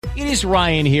It is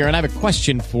Ryan here, and I have a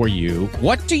question for you.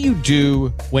 What do you do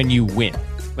when you win?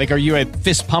 Like, are you a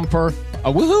fist pumper,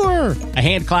 a woohooer, a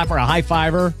hand clapper, a high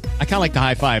fiver? I kind of like the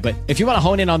high five, but if you want to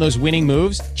hone in on those winning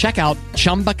moves, check out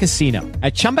Chumba Casino.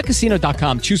 At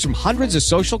ChumbaCasino.com, choose from hundreds of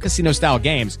social casino-style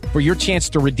games for your chance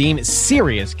to redeem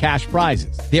serious cash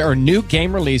prizes. There are new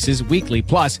game releases weekly,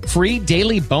 plus free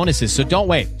daily bonuses. So don't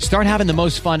wait. Start having the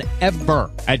most fun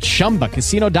ever at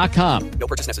ChumbaCasino.com. No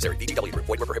purchase necessary. VGW Group.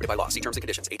 Void where prohibited by law. See terms and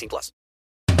conditions. 18+.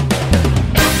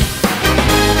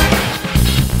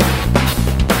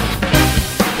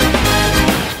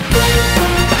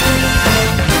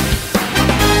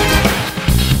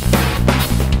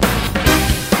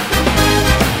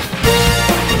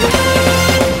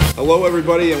 Hello,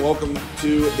 everybody, and welcome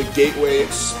to the Gateway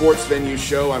Sports Venue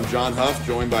Show. I'm John Huff,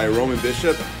 joined by Roman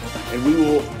Bishop, and we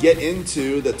will get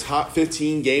into the top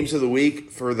 15 games of the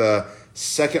week for the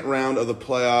second round of the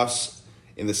playoffs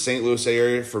in the St. Louis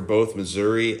area for both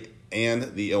Missouri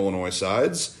and the Illinois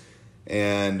sides.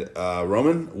 And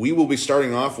Roman, we will be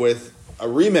starting off with a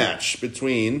rematch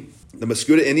between the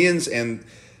Mascoutah Indians and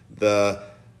the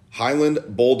Highland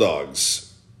Bulldogs.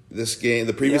 This game,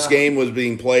 the previous game was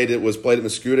played at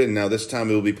Mascoutah, and now this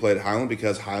time it will be played at Highland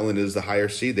because Highland is the higher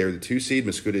seed. They're the 2 seed.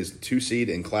 Mascoutah is the 2 seed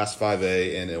in Class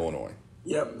 5A in Illinois.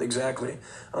 Yep, exactly.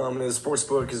 The sports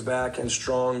book is back and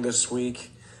strong this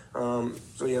week. So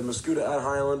you have Mascoutah at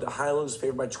Highland. Highland is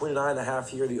favored by 29.5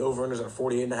 here. The over-under is at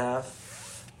 48.5.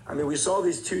 I mean, we saw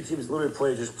these two teams literally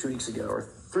play just 2 weeks ago, or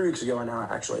 3 weeks ago now,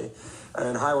 actually.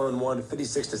 And Highland won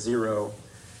 56-0.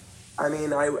 I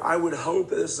mean, I would hope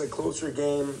that this is a closer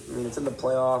game. I mean, it's in the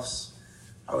playoffs.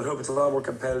 I would hope it's a lot more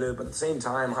competitive. But at the same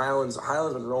time, Highland's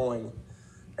been rolling,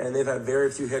 and they've had very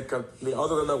few hiccups. I mean,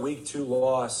 other than the Week 2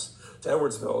 loss to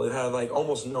Edwardsville, they've had, like,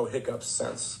 almost no hiccups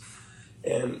since.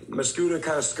 And Mascoutah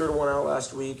kind of skirted one out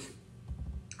last week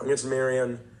against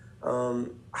Marion.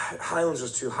 Highland's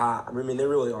just too hot. I mean, they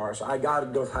really are. So I got to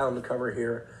go with Highland to cover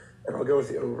here, and I'll go with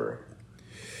the over.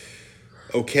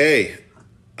 Okay.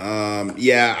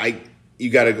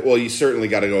 You certainly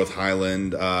got to go with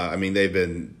Highland. I mean,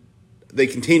 they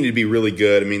continue to be really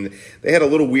good. I mean, they had a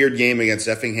little weird game against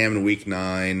Effingham in Week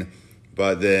 9,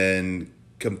 but then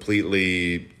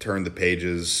completely turned the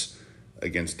pages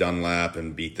against Dunlap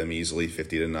and beat them easily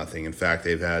 50-0. In fact,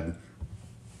 they've had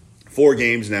 4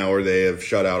 games now where they have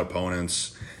shut out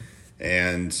opponents.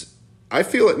 And I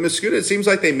feel at Mascoutah, it seems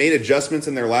like they made adjustments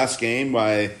in their last game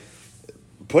by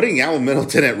putting Alan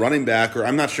Middleton at running back, or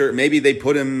I'm not sure. Maybe they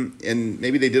put him in.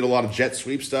 Maybe they did a lot of jet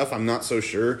sweep stuff. I'm not so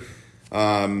sure.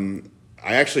 I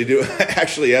actually do.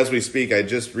 Actually, as we speak, I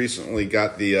just recently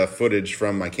got the footage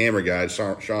from my camera guy,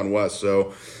 Sean West.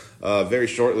 So very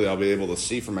shortly, I'll be able to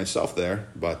see for myself there.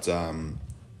 But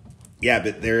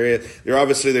but they're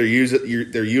obviously they're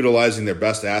utilizing their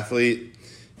best athlete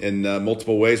in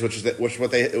multiple ways, which is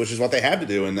what they had to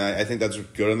do, and I think that's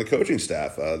good on the coaching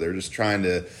staff. They're just trying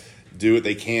to do what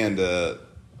they can to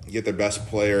get their best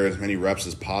player as many reps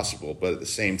as possible, but at the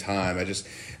same time,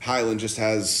 Highland just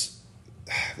has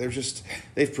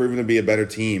they've proven to be a better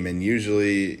team, and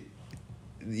usually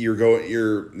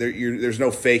there's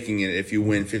no faking it if you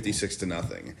win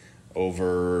 56-0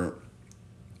 over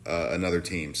another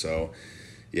team. So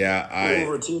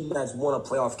over a team that's won a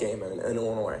playoff game in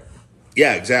Illinois.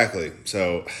 Yeah, exactly.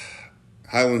 So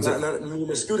Highlands.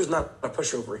 Mascoutah's not a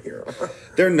pushover here.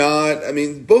 They're not. I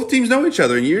mean, both teams know each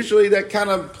other, and usually that kind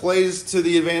of plays to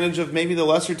the advantage of maybe the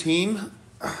lesser team.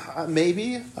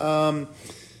 Maybe.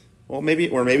 Maybe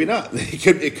or maybe not.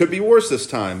 It could be worse this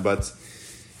time, but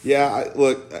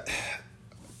look,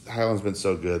 Highland's been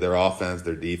so good. Their offense,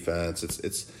 their defense.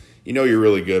 It's you're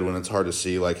really good when it's hard to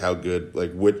see like how good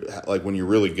when you're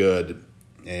really good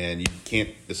and you can't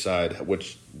decide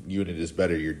which unit is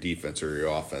better, your defense or your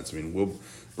offense. I mean,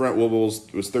 Brent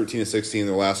Wibbles was 13-16 in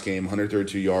their last game,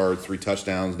 132 yards, 3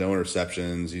 touchdowns, no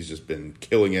interceptions. He's just been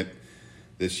killing it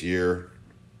this year.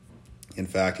 In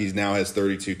fact, he now has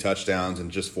 32 touchdowns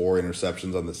and just 4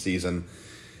 interceptions on the season.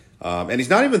 And he's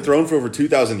not even thrown for over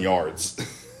 2,000 yards.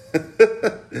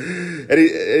 And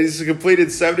he's completed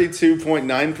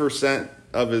 72.9%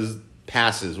 of his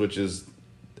passes,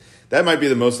 that might be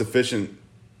the most efficient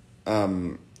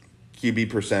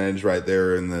QB percentage right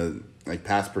there in the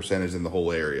pass percentage in the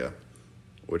whole area,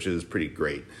 which is pretty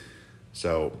great.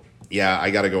 So I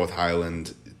got to go with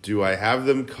Highland. Do I have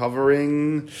them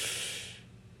covering?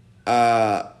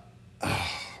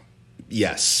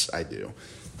 Yes, I do,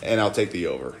 and I'll take the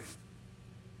over.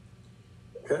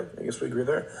 Okay, I guess we agree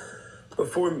there.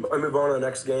 Before I move on to the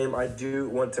next game, I do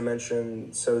want to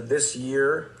mention, so this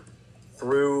year,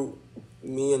 through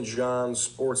me and John's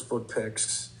sportsbook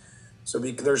picks, So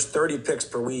there's 30 picks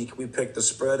per week. We pick the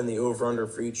spread and the over-under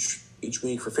for each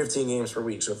week for 15 games per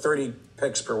week. So 30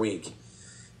 picks per week.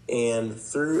 And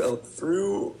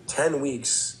through 10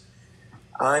 weeks,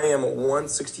 I am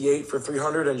 168 for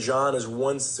 300, and John is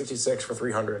 166 for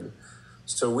 300.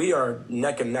 So we are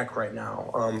neck and neck right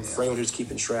now. For anyone who's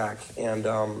keeping track, and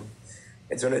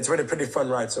it's been a pretty fun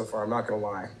ride so far. I'm not gonna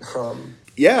lie.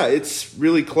 Yeah, it's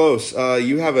really close.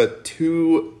 You have a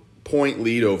 2-point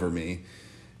lead over me.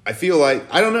 I feel like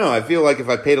if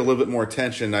I paid a little bit more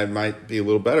attention, I might be a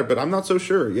little better, but I'm not so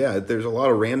sure. Yeah, there's a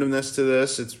lot of randomness to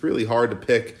this. It's really hard to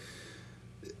pick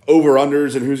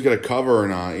over-unders and who's going to cover or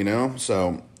not,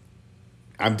 So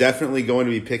I'm definitely going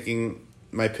to be picking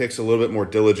my picks a little bit more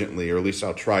diligently, or at least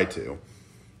I'll try to.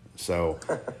 So,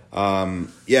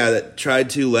 that tried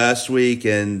to last week,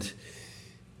 and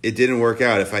it didn't work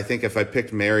out. If I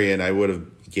picked Marion, I would have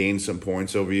gained some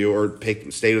points over you, or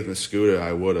stayed with Mascuda,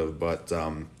 I would have, but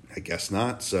I guess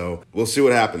not. So we'll see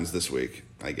what happens this week,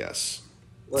 I guess.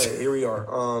 Right, here we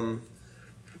are.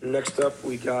 Next up,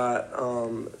 we got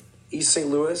East St.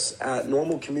 Louis at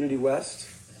Normal Community West.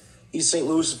 East St.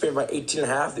 Louis is favored by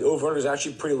 18.5. The over-under is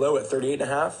actually pretty low at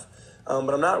 38.5.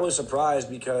 But I'm not really surprised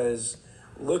because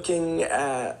looking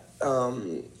at I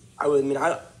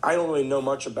don't really know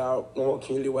much about Normal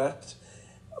Community West,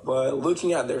 but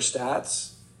looking at their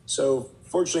stats, so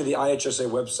fortunately the IHSA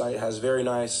website has very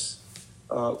nice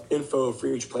info for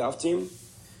each playoff team.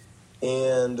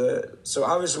 And so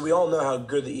obviously we all know how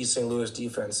good the East St. Louis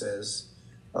defense is.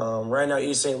 Right now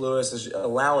East St. Louis is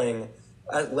allowing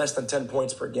less than 10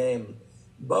 points per game,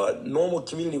 but Normal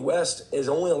Community West is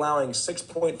only allowing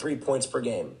 6.3 points per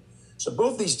game. So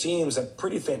both these teams have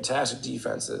pretty fantastic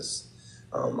defenses.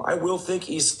 I will think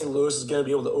East St. Louis is going to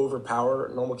be able to overpower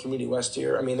Normal Community West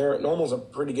here. I mean, Normal's a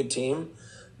pretty good team,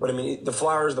 but I mean, the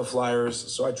Flyers.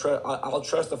 So I'll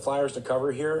trust the Flyers to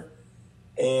cover here,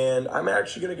 and I'm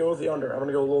actually going to go with the under. I'm going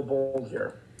to go a little bold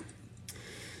here.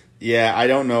 Yeah, I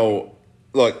don't know.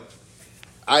 Look,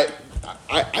 I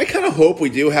kind of hope we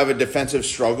do have a defensive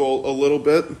struggle a little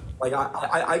bit. Like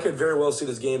I could very well see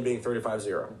this game being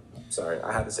 35-0. Sorry,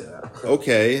 I had to say that.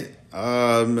 Okay.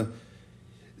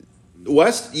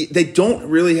 West, they don't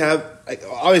really have.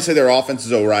 Obviously, their offense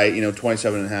is all right,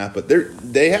 27.5, but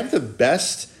they have the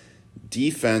best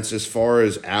defense as far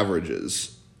as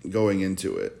averages going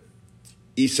into it.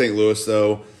 East St. Louis,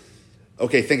 though,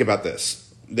 okay, think about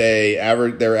this. They're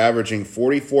averaging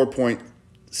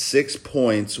 44.6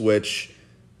 points, which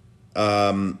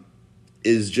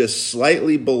is just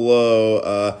slightly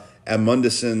below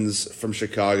Amundsen's from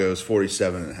Chicago's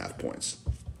 47.5 points.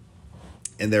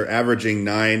 And they're averaging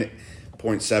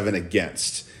 9.7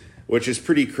 against, which is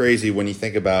pretty crazy when you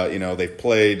think about, they've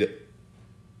played,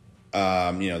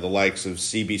 the likes of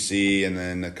CBC and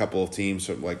then a couple of teams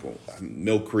from like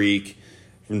Mill Creek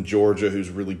from Georgia who's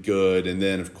really good. And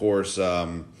then, of course,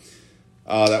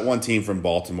 that one team from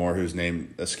Baltimore whose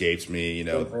name escapes me,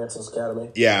 Francis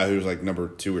Academy. Yeah, who's like number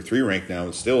 2 or 3 ranked now,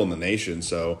 still in the nation.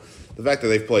 So the fact that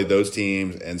they've played those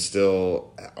teams and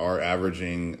still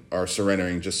are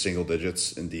surrendering just single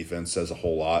digits in defense says a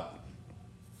whole lot.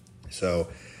 So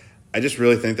I just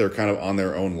really think they're kind of on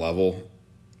their own level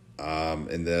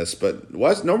in this. But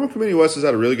Normal Community West has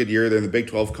had a really good year. They're in the Big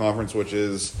 12 Conference, which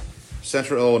is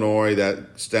Central Illinois,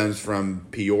 that stems from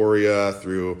Peoria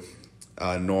through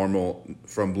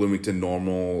from Bloomington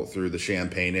Normal through the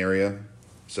Champaign area.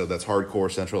 So that's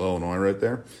hardcore Central Illinois right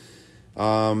there.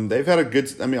 They've had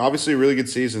obviously a really good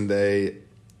season.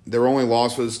 Their only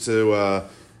loss was to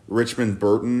Richmond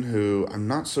Burton, who I'm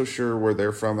not so sure where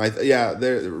they're from.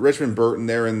 They're Richmond Burton.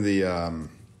 They're in the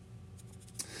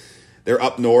they're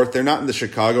up north. They're not in the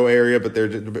Chicago area, but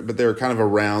they're kind of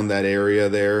around that area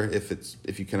there,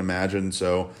 if you can imagine.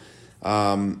 So,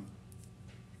 look,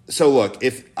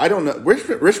 I don't know,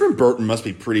 Richmond Burton must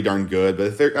be pretty darn good. But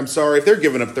if they're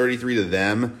giving up 33 to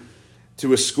them,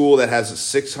 to a school that has a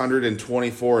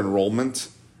 624 enrollment,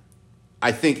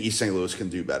 I think East St. Louis can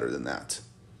do better than that.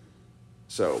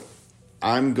 So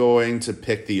I'm going to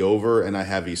pick the over, and I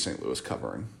have East St. Louis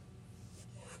covering.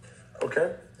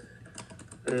 Okay.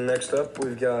 Next up,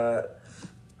 we've got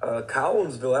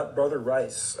Collinsville at Brother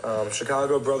Rice.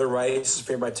 Chicago Brother Rice is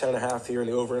favored by 10.5 here, and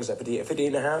the over is at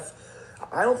 58.5.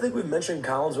 I don't think we've mentioned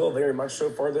Collinsville very much so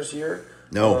far this year.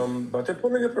 No. But they're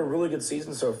putting up a really good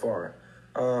season so far.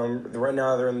 Right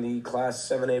now they're in the Class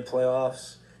 7A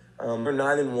playoffs. They're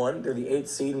 9-1. They're the 8th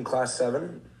seed in Class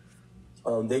 7.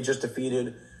 They just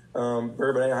defeated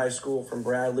Bourbonnais High School from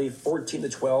Bradley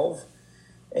 14-12.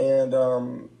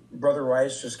 And Brother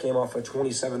Rice just came off a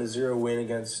 27-0 win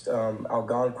against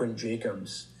Algonquin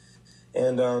Jacobs.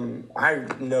 And I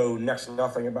know next to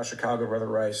nothing about Chicago Brother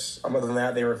Rice. Other than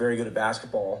that, they were very good at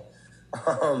basketball.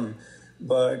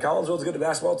 But Collinsville's good at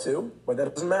basketball too, but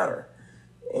that doesn't matter.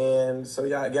 And so,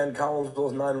 yeah, again,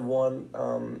 Collinsville's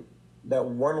 9-1. That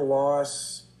one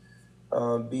loss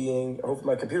being, I hope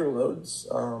my computer loads.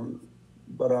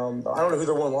 But I don't know who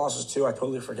their one loss is to. I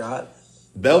totally forgot.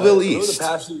 Belleville East. The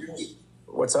past years,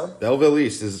 what's up? Belleville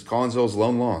East is Collinsville's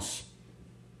lone loss.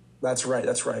 That's right.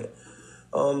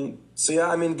 So, yeah,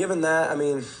 I mean, given that, I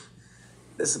mean,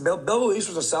 Belleville East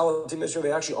was a solid team this year.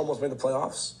 They actually almost made the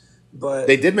playoffs. But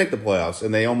They did make the playoffs,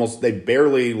 and they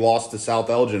barely lost to South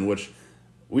Elgin, which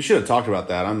we should have talked about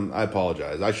that. I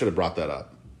apologize. I should have brought that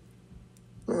up.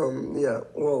 Yeah,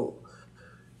 well,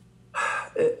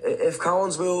 if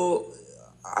Collinsville,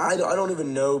 I don't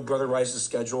even know Brother Rice's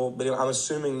schedule, but I'm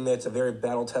assuming that it's a very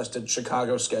battle-tested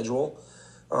Chicago schedule.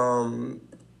 And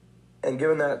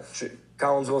given that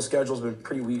Collinsville's schedule has been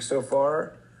pretty weak so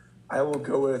far, I will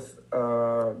go with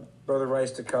Brother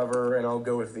Rice to cover, and I'll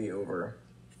go with the over.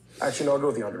 Actually, no, I'll go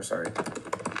with the under, sorry.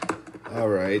 All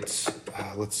right.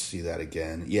 Let's see that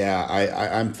again. Yeah,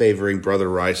 I'm favoring Brother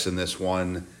Rice in this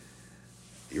one.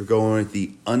 You're going with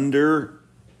the under.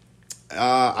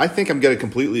 I think I'm going to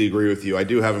completely agree with you. I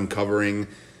do have him covering.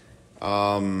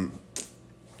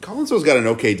 Collinsville's got an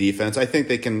okay defense. I think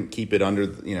they can keep it under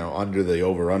the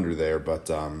over-under there.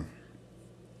 But,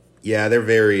 yeah, they're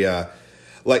very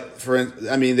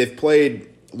they've played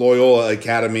Loyola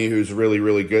Academy, who's really,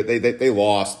 really good. They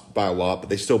lost by a lot, but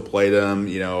they still played them,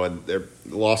 and they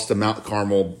lost to Mount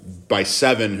Carmel by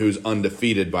 7, who's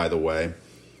undefeated, by the way,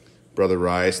 Brother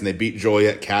Rice. And they beat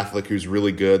Joliet Catholic, who's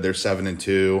really good. They're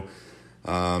 7-2.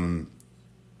 And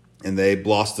they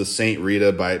lost to St.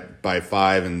 Rita by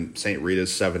 5, and St.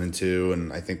 Rita's 7-2,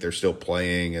 and I think they're still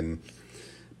playing, and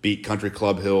beat Country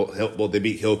Club Hill. Well, they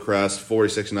beat Hillcrest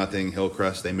 46-0.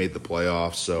 Hillcrest, they made the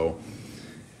playoffs, so.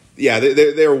 Yeah,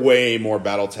 they're way more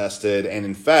battle-tested. And,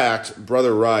 in fact,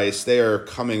 Brother Rice, they are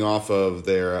coming off of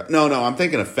their – no, I'm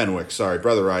thinking of Fenwick. Sorry,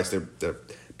 Brother Rice.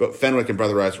 But Fenwick and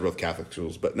Brother Rice are both Catholic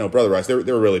schools. But, no, Brother Rice, they're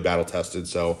really battle-tested.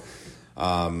 So,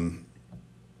 and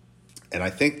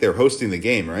I think they're hosting the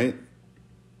game, right?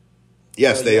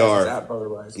 Yes, they are. At Brother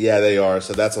Rice. Yeah, they are.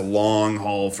 So that's a long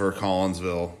haul for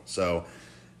Collinsville. So,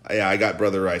 yeah, I got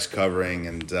Brother Rice covering.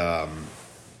 And,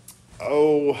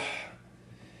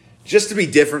 just to be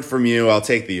different from you, I'll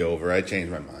take the over. I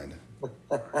changed my mind.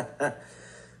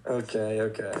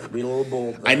 Okay. Being a little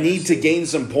bold. I need to gain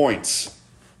some points.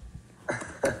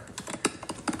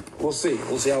 We'll see.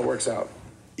 We'll see how it works out.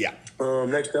 Yeah.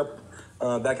 Next up,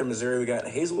 back in Missouri, we got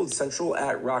Hazelwood Central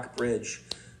at Rock Bridge.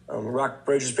 Rock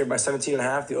Bridge is favored by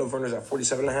 17.5. The over-under is at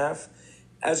 47.5.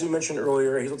 As you mentioned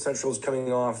earlier, Hazelwood Central is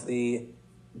coming off the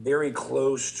very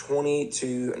close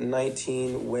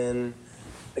 20-19 win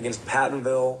against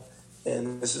Pattonville.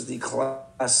 And this is the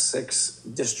Class 6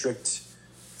 District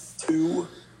 2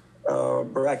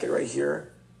 bracket right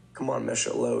here. Come on,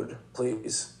 Misha, load,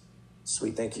 please.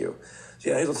 Sweet, thank you.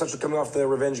 So, yeah, Hazelwood Central coming off the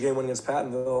revenge game win against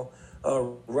Pattonville.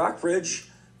 Rockbridge,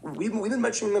 we've been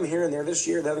mentioning them here and there this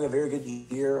year. They're having a very good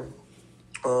year.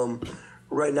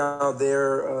 Right now,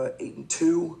 they're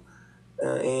 8-2,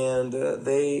 and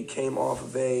they came off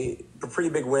of a pretty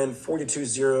big win,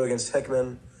 42-0 against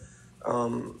Hickman.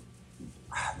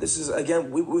 This is, again,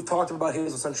 we've talked about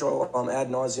Hazelwood Central ad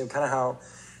nauseum, kind of how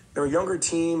they're a younger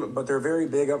team, but they're very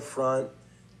big up front,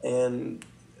 and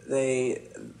they've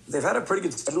had a pretty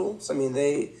good schedule. So, I mean,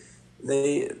 they're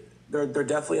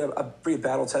definitely a pretty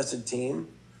battle-tested team.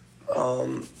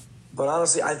 But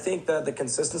honestly, I think that the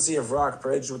consistency of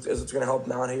Rockbridge is what's going to help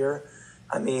them out here.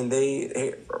 I mean,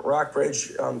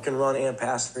 Rockbridge can run and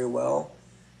pass very well.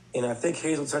 And I think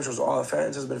Hazelwood Central's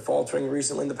offense has been faltering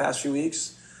recently in the past few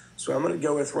weeks. So I'm going to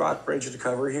go with Rockbridge to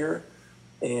cover here.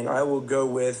 And I will go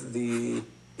with the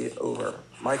over.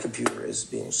 My computer is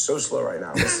being so slow right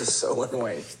now. This is so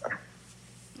annoying.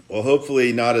 Well,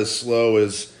 hopefully not as slow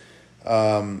as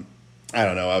I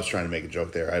don't know. I was trying to make a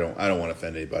joke there. I don't want to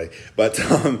offend anybody. But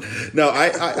no,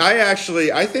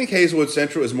 I think Hazelwood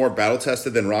Central is more battle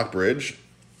tested than Rockbridge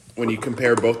when you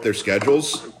compare both their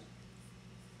schedules.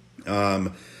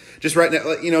 Just right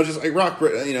now, just like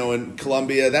Rockbridge, in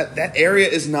Columbia, that area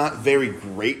is not very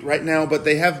great right now. But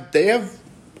they have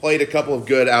played a couple of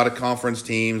good out of conference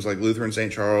teams like Lutheran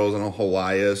St. Charles and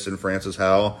Helias and Francis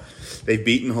Howell. They've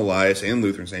beaten Helias and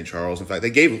Lutheran St. Charles. In fact, they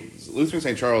gave Lutheran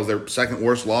St. Charles their second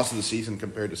worst loss of the season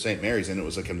compared to St. Mary's, and it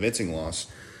was a convincing loss.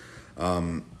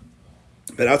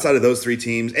 But outside of those three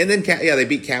teams, and then they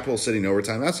beat Capital City in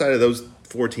overtime. Outside of those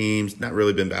four teams, not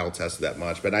really been battle tested that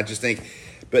much. But I just think,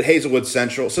 Hazelwood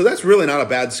Central. So that's really not a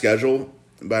bad schedule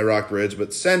by Rockbridge,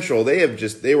 but Central,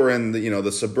 they were in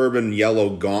the suburban yellow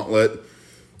gauntlet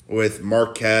with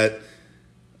Marquette,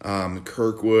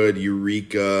 Kirkwood,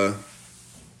 Eureka.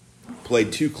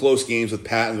 Played 2 close games with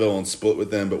Pattonville and split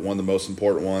with them, but won the most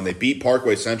important one. They beat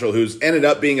Parkway Central, who's ended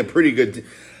up being a pretty good,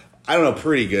 I don't know,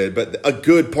 pretty good, but a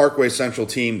good Parkway Central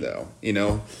team, though.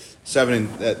 I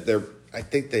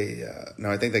think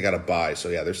they got a bye, so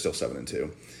yeah, they're still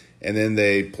 7-2. And then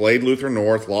they played Lutheran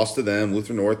North, lost to them.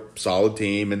 Lutheran North, solid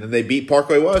team, and then they beat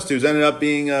Parkway West, who's ended up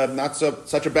being not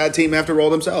such a bad team after all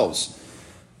themselves.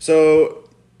 So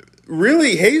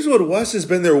really, Hazelwood West has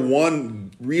been their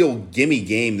one real gimme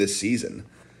game this season,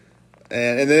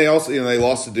 and then they also they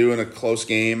lost to Dew in a close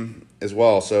game as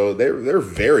well. So they're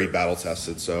very battle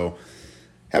tested. So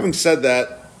having said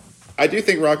that, I do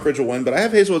think Rockbridge will win, but I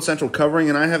have Hazelwood Central covering,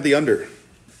 and I have the under.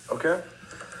 Okay.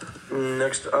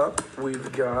 Next up,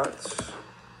 we've got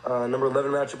number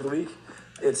 11 matchup of the week.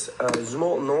 It's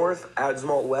Zumwalt North at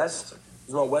Zumwalt West.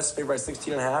 Zumwalt West favored by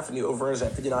 16.5, and the over is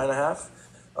at 59.5.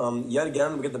 Yet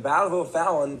again, we get the Battle of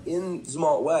O'Fallon in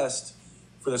Zumwalt West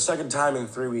for the second time in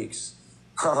 3 weeks.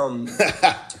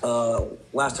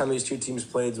 Last time these two teams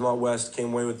played, Zumwalt West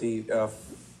came away with the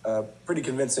pretty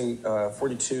convincing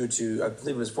 42 to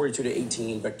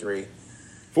 18 victory.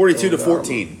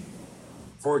 42-14.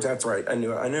 That's right. I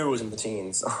knew it was in the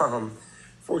teens.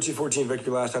 42-14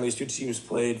 victory last time these two teams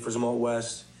played for Zumwalt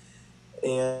West,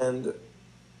 and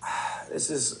this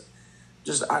is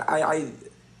just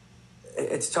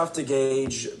it's tough to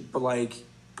gauge, but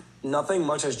nothing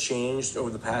much has changed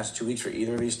over the past 2 weeks for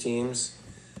either of these teams.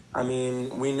 I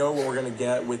mean, we know what we're going to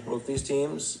get with both these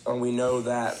teams, and we know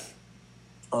that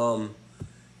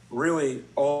really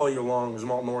all year long,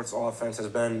 Zumwalt North's offense has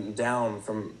been down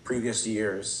from previous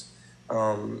years.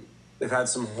 They've had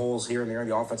some holes here and there in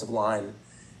the offensive line,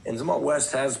 and Zumwalt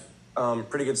West has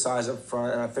pretty good size up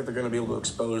front, and I think they're going to be able to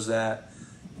expose that.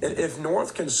 If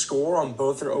North can score on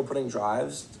both their opening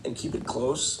drives and keep it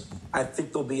close, I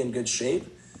think they'll be in good shape.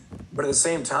 But at the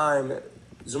same time,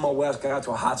 Zumwalt West got out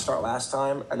to a hot start last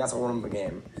time, and that's what won them the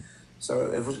game.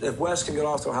 So if West can get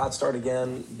off to a hot start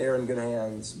again, they're in good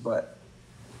hands. But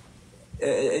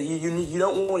you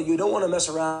don't want to mess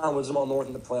around with Zumwalt North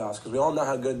in the playoffs, because we all know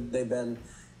how good they've been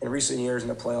in recent years in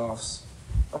the playoffs.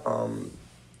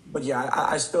 But yeah,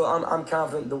 I'm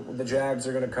confident the Jags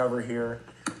are going to cover here.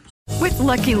 With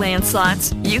Lucky Land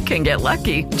Slots, you can get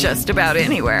lucky just about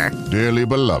anywhere. Dearly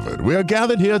beloved, we are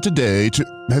gathered here today to...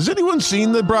 Has anyone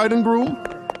seen the bride and groom?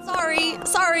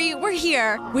 Sorry, we're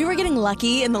here. We were getting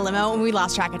lucky in the limo and we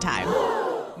lost track of time.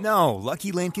 No,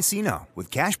 Lucky Land Casino, with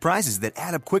cash prizes that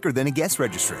add up quicker than a guest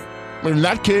registry. In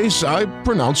that case, I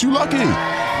pronounce you lucky.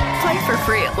 Play for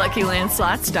free at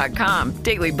LuckyLandSlots.com.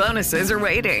 Daily bonuses are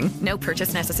waiting. No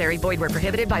purchase necessary. Void where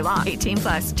prohibited by law.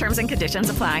 18+. Terms and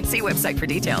conditions apply. See website for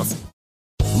details.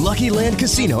 Lucky Land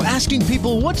Casino, asking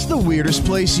people, what's the weirdest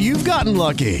place you've gotten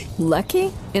lucky?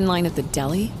 Lucky? In line at the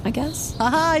deli, I guess?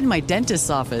 Aha, in my dentist's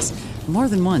office. More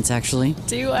than once, actually.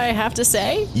 Do I have to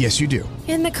say? Yes, you do.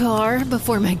 In the car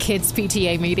before my kids'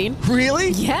 PTA meeting.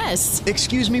 Really? Yes.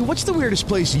 Excuse me, what's the weirdest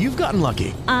place you've gotten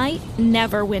lucky? I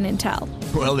never win and tell.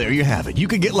 Well, there you have it. You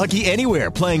can get lucky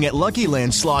anywhere, playing at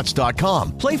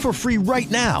LuckyLandSlots.com. Play for free right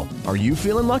now. Are you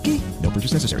feeling lucky? No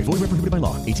purchase necessary. Void where prohibited by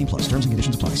law. 18+. Terms and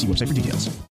conditions apply. See website for details.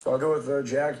 So I'll go with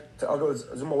I'll go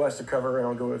with Zumwalt West to cover, and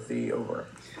I'll go with the over.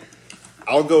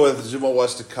 I'll go with Zumwalt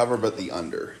West to cover, but the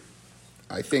under.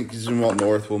 I think Zumwalt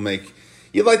North will make...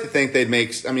 You'd like to think they'd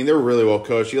make... I mean, they're really well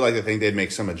coached. You'd like to think they'd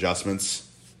make some adjustments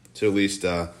to at least,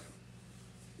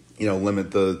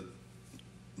 limit the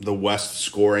West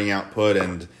scoring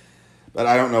output. But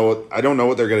I don't know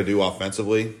what they're going to do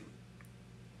offensively.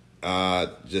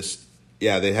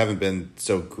 They haven't been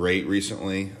so great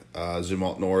recently.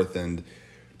 Zumwalt North and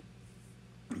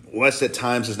West at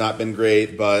times has not been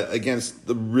great, but against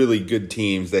the really good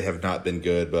teams, they have not been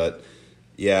good. But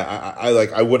yeah,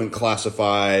 I wouldn't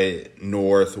classify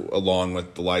North along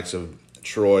with the likes of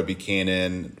Troy,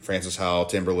 Buchanan, Francis Howell,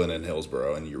 Timberland, and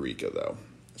Hillsborough and Eureka though.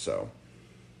 So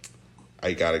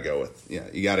you got to go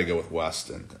with West,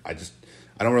 and I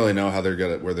don't really know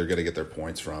where they're gonna get their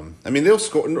points from. I mean, they'll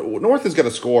score. North is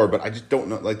gonna score, but I just don't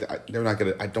know. They're not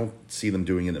gonna. I don't see them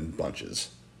doing it in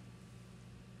bunches.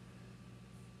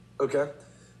 Okay.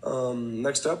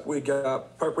 Next up, we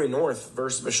got Parkway North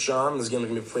versus Vashon. This game is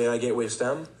going to be played at Gateway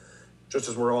STEM, just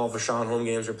as where all Vashon home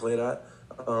games are played at.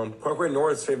 Parkway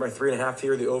North is favored by 3.5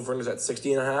 here. The over is at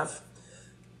 60.5.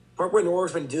 Parkway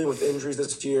North has been dealing with injuries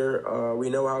this year.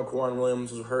 We know how Kwan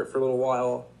Williams was hurt for a little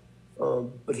while,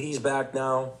 but he's back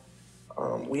now.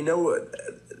 We know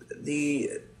the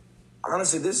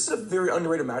honestly, this is a very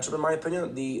underrated matchup in my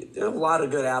opinion. There are a lot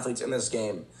of good athletes in this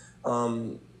game.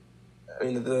 I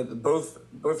mean,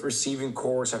 both receiving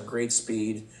cores have great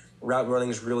speed. Route running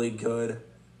is really good.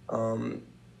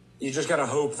 You just got to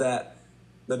hope that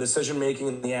the decision making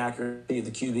and the accuracy of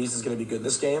the QBs is going to be good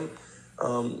this game.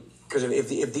 Because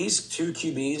if these two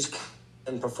QBs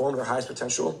can perform their highest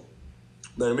potential,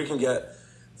 then we can get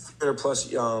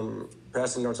 300-plus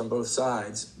passing yards on both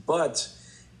sides. But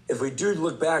if we do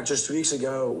look back just 2 weeks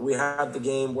ago, we had the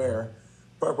game where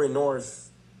Parkway North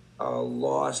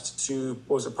lost to,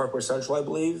 Parkway Central, I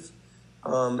believe,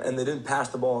 and they didn't pass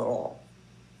the ball at all.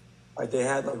 Like they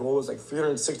had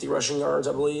 360 rushing yards,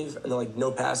 I believe, and then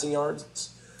no passing yards.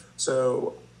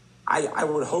 So I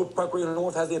would hope Parkway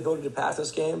North has the ability to pass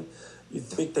this game. You'd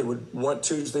think they would want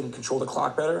to so they can control the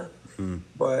clock better.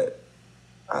 But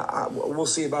we'll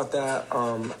see about that.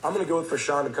 I'm going to go with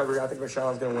Vashon to cover. I think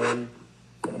Vashon's going to win,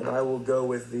 and I will go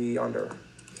with the under.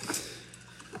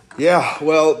 Yeah,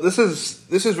 well, this is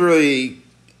really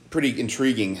pretty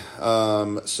intriguing.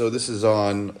 So this is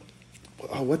on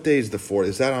what day is the 4th?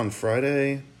 Is that on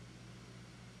Friday?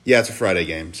 Yeah, it's a Friday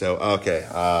game. So okay,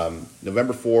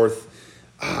 November 4th.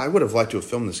 I would have liked to have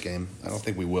filmed this game. I don't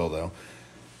think we will though.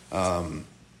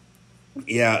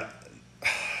 Yeah,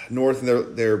 North,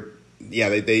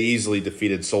 they easily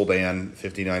defeated Soldan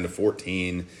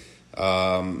 59-14.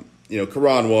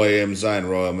 Karan Williams, Zion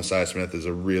Royal, Messiah Smith is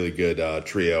a really good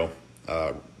trio.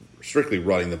 Strictly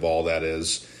running the ball, that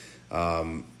is.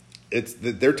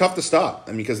 They're tough to stop.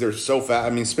 I mean, because they're so fast. I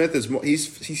mean, Smith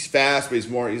he's fast, but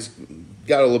he's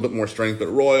got a little bit more strength. But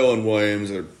Royal and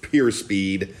Williams are pure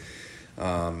speed.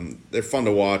 They're fun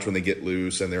to watch when they get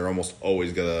loose, and they're almost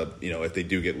always gonna, if they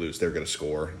do get loose, they're gonna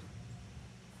score.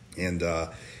 And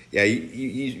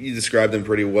you described them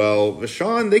pretty well.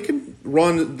 Vashon, they can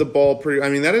run the ball pretty. I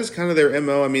mean, that is kind of their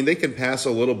MO. I mean, they can pass a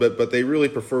little bit, but they really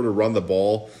prefer to run the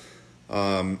ball.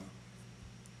 One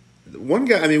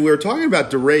guy, I mean, we were talking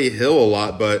about DeRay Hill a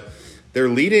lot, but their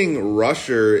leading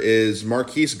rusher is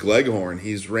Marquise Gleghorn.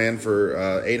 He's ran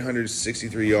for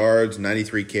 863 yards,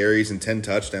 93 carries, and 10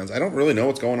 touchdowns. I don't really know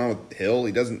what's going on with Hill.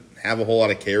 He doesn't have a whole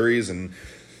lot of carries and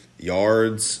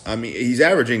yards. I mean, he's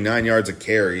averaging 9 yards a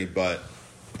carry, but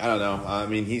I don't know. I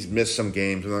mean, he's missed some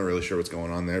games. I'm not really sure what's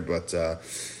going on there, but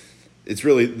it's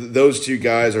really those two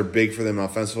guys are big for them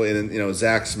offensively. And then,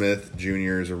 Zach Smith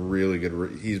Jr. is a really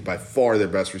good. He's by far their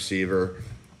best receiver.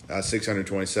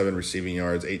 627 receiving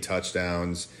yards, 8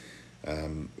 touchdowns.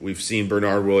 We've seen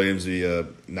Bernard Williams be a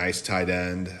nice tight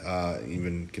end.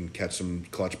 Even can catch some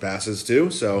clutch passes too.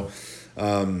 So,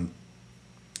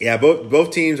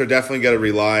 both teams are definitely going to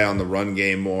rely on the run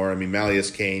game more. I mean,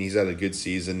 Malleus Kane, he's had a good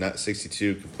season.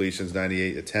 62 completions,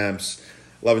 98 attempts,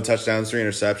 11 touchdowns, 3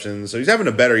 interceptions. So he's having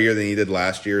a better year than he did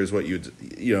last year, is what you'd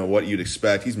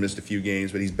expect. He's missed a few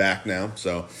games, but he's back now.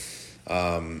 So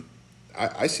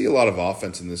I see a lot of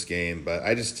offense in this game, but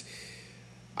I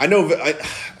don't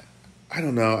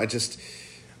know.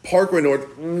 Parkway North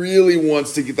really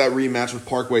wants to get that rematch with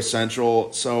Parkway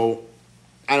Central. So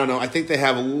I don't know. I think they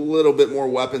have a little bit more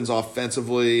weapons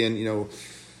offensively, and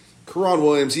Karan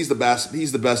Williams, he's the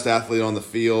best athlete on the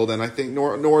field, and I think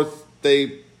North,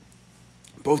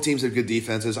 both teams have good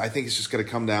defenses. I think it's just going to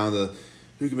come down to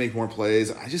who can make more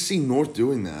plays. I just see North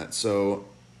doing that, so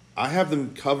I have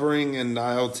them covering, and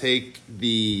I'll take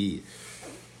the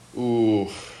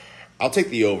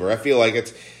over. I feel like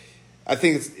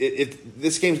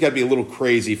this game's got to be a little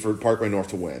crazy for Parkway North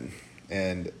to win,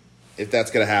 and if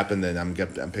that's going to happen, then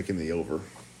I'm picking the over.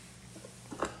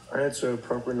 All right, so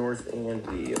Parkway North and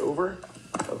the over.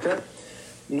 Okay.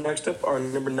 Next up, our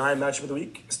number 9 matchup of the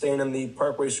week. Staying in the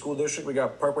Parkway School District, we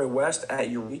got Parkway West at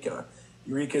Eureka.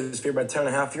 Eureka is favored by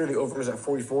 10.5 here. The over is at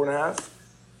 44.5.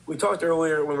 We talked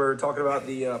earlier when we were talking about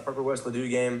the Parkway West Ladue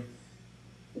game.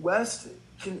 West,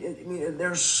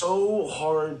 they're so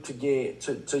hard to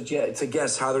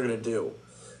guess how they're going to do.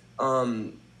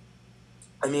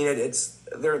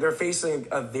 They're facing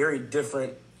a very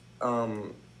different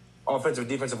offensive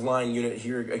defensive line unit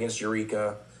here against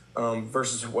Eureka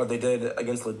versus what they did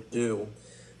against Ladue.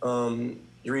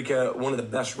 Eureka, one of the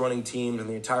best running teams in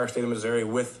the entire state of Missouri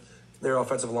with their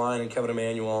offensive line and Kevin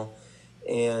Emanuel.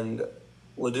 And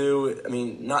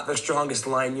Ladue, not the strongest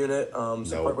line unit.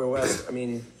 Parkway West,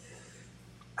 they've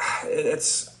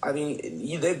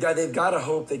got to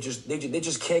hope they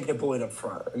just can't get bullied up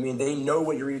front. They know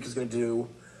what Eureka's going to do.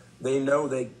 They know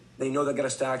they got to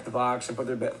stack the box and put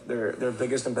their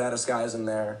biggest and baddest guys in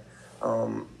there.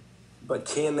 But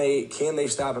can they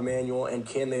stop Emanuel, and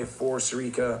can they force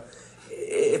Eureka?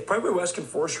 If Parkway West can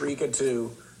force Eureka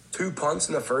to 2 punts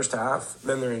in the first half,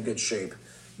 then they're in good shape.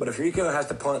 But if Eureka has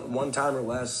to punt one time or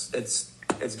less, it's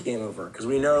game over because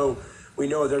we know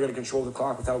they're going to control the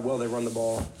clock with how well they run the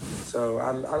ball. So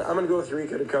I'm going to go with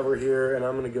Eureka to cover here, and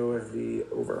I'm going to go with the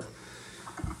over.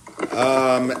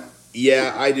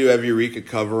 Yeah, I do have Eureka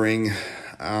covering.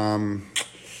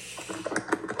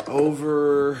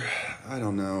 Over, I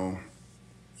don't know.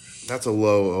 That's a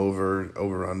low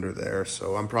over under there,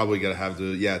 so I'm probably gonna have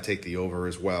to take the over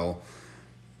as well.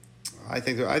 I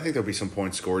think there'll be some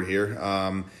points scored here.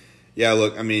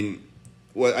 Look, I mean,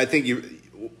 I think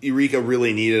Eureka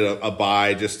really needed a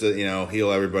bye just to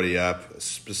heal everybody up.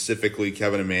 Specifically,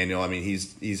 Kevin Emmanuel. I mean,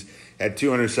 he's had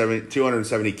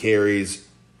 270 carries,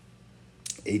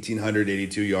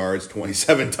 1,882 yards,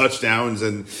 27 touchdowns,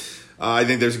 and I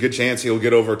think there's a good chance he'll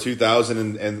get over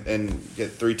 2,000 and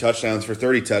get 3 touchdowns for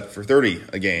 30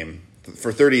 a game,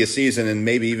 for 30 a season, and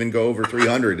maybe even go over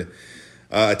 300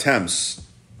 attempts.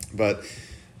 But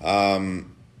man,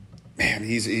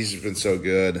 he's been so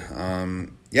good. I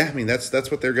mean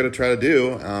that's what they're going to try to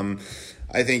do.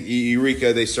 I think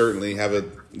Eureka, they certainly have a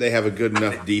good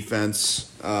enough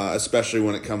defense, especially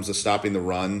when it comes to stopping the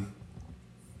run.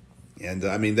 And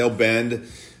I mean they'll bend,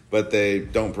 but they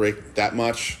don't break that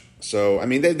much. So, I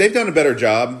mean, they've done a better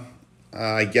job,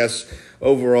 I guess,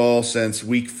 overall since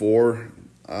week 4.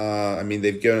 I mean,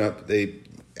 they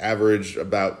averaged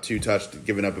about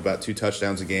giving up about 2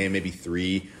 touchdowns a game, maybe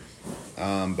 3.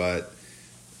 But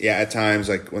yeah, at times,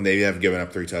 like when they have given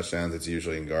up 3 touchdowns, it's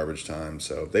usually in garbage time.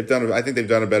 So I think they've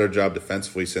done a better job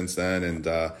defensively since then.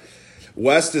 And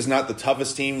West is not the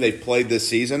toughest team they've played this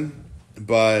season,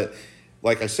 but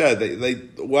like I said,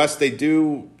 they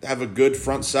do have a good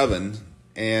front 7.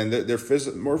 And they're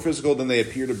more physical than they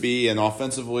appear to be, and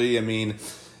offensively, I mean,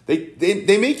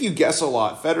 they make you guess a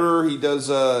lot. Federer, he does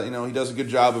a good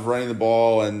job of running the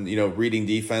ball and reading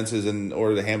defenses in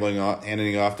order to handing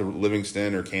it off to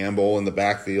Livingston or Campbell in the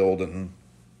backfield. And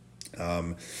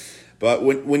but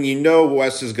when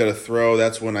West is going to throw,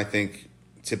 that's when I think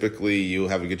typically you'll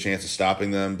have a good chance of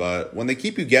stopping them. But when they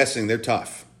keep you guessing, they're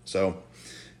tough. So.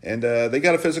 And they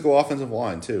got a physical offensive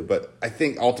line, too. But I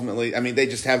think ultimately, I mean, they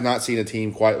just have not seen a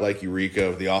team quite like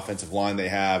Eureka, the offensive line they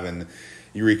have. And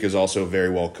Eureka is also a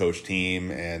very well-coached team.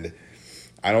 And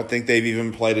I don't think they've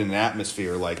even played in an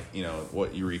atmosphere like,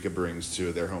 what Eureka brings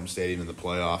to their home stadium in the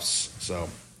playoffs. So,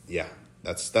 yeah,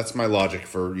 that's my logic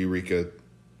for Eureka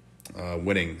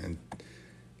winning and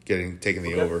taking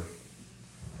the over.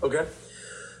 Okay.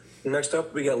 Next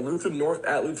up, we got Lutheran North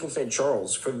at Lutheran St.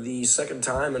 Charles for the second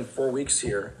time in 4 weeks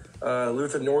here.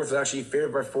 Lutheran North is actually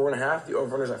favored by 4.5. The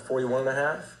over-under is at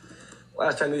 41.5.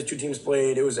 Last time these two teams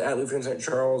played, it was at Lutheran St.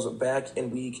 Charles back in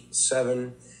week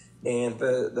 7. And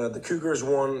the Cougars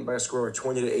won by a score of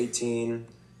 20-18.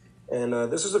 And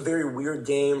this is a very weird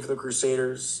game for the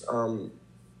Crusaders and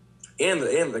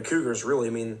the Cougars, really.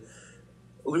 I mean,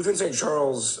 Lutheran St.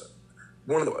 Charles...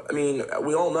 we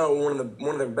all know one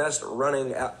of the best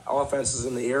running offenses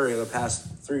in the area the past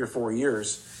 3 or 4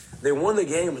 years. They won the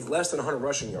game with less than 100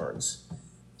 rushing yards.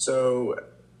 So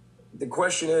the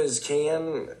question is,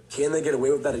 can they get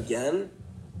away with that again?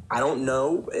 I don't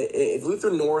know. If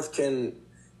Lutheran North can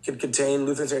contain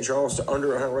Lutheran St. Charles to under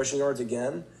 100 rushing yards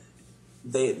again,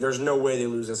 there's no way they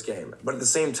lose this game. But at the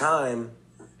same time,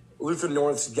 Lutheran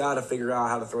North's got to figure out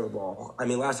how to throw the ball. I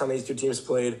mean, last time these two teams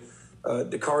played,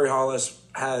 Dakari Hollis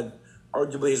had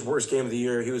arguably his worst game of the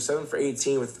year. He was 7 for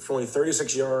 18 with only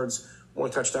 36 yards,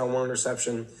 1 touchdown, 1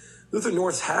 interception. Lutheran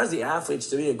North has the athletes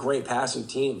to be a great passing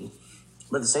team.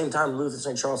 But at the same time, Lutheran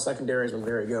St. Charles secondary has been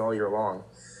very good all year long.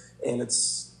 And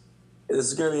this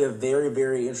is going to be a very,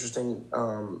 very interesting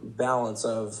balance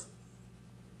of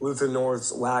Lutheran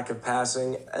North's lack of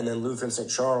passing and then Lutheran St.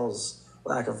 Charles'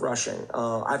 lack of rushing.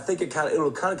 I think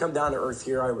it'll kind of come down to earth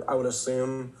here, I would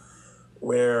assume,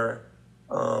 where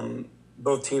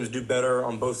both teams do better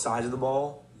on both sides of the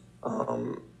ball.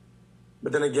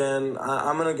 But then again,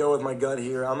 I'm going to go with my gut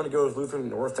here. I'm going to go with Lutheran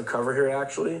North to cover here,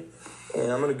 actually.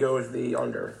 And I'm going to go with the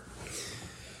under.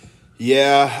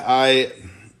 Yeah,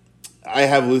 I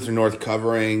have Lutheran North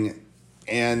covering.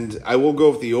 And I will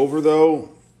go with the over,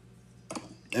 though.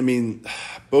 I mean,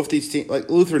 both these teams, like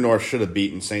Lutheran North should have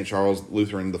beaten St. Charles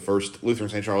Lutheran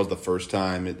St. Charles the first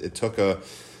time. It took a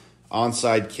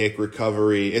onside kick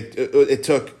recovery. It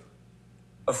took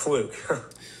a fluke.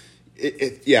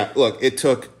 It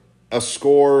took a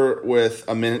score with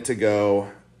a minute to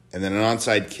go, and then an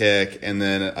onside kick, and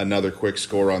then another quick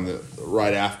score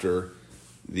right after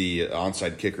the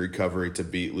onside kick recovery to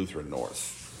beat Lutheran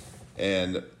North.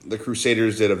 And the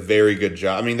Crusaders did a very good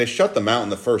job. I mean, they shut them out in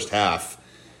the first half,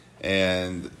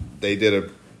 and they did a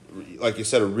like you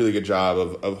said, a really good job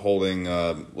of holding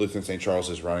Lutheran St.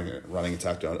 Charles's running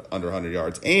attack to under 100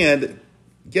 yards. And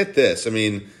get this,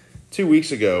 2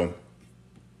 weeks ago,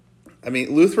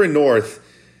 Lutheran North,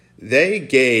 they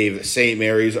gave St.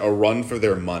 Mary's a run for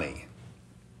their money.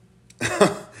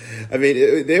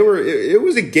 It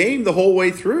was a game the whole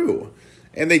way through,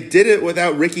 and they did it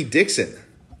without Ricky Dixon,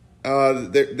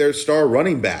 their star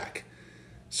running back.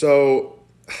 So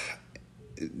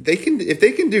if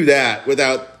they can do that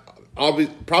without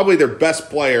probably their best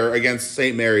player against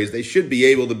St. Mary's, they should be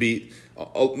able to beat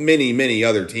many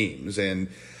other teams. And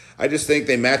I just think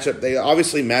they match up. They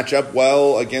obviously match up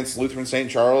well against Lutheran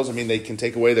St. Charles. They can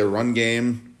take away their run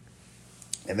game,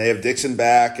 and they have Dixon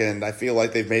back, and I feel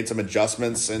like they've made some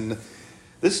adjustments. And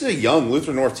this is a young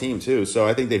Lutheran North team too, so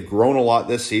I think they've grown a lot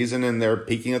this season, and they're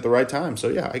peaking at the right time. So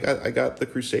yeah, I got the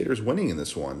Crusaders winning in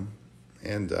this one,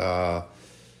 and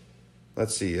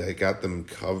let's see, I got them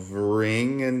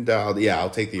covering, and I'll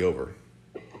take the over.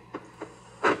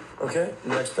 Okay,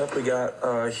 next up we got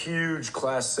a huge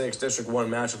Class 6 District 1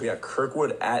 matchup. We got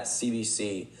Kirkwood at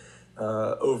CBC.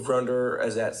 Over-under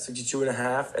is at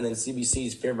 62.5, and then CBC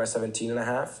is favored by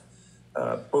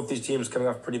 17.5. Both these teams coming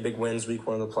off pretty big wins week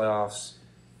 1 of the playoffs.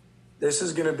 This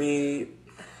is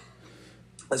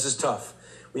tough.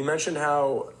 We mentioned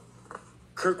how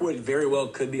Kirkwood very well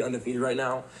could be undefeated right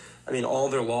now. All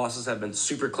their losses have been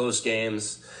super close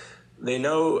games. They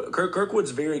know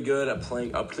Kirkwood's very good at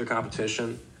playing up to their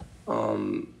competition.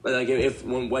 The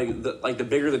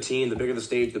bigger the team, the bigger the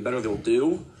stage, the better they'll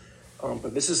do.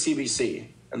 But this is CBC,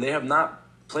 and they have not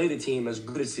played a team as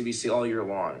good as CBC all year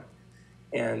long.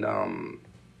 And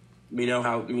we know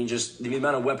how. Just the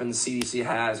amount of weapons CBC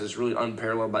has is really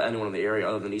unparalleled by anyone in the area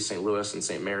other than East St. Louis and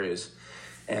St. Mary's.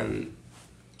 And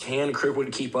can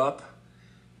Kirkwood keep up?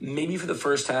 Maybe for the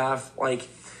first half.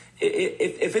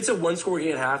 If it's a one-score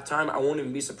game at halftime, I won't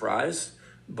even be surprised.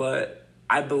 But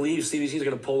I believe CBC is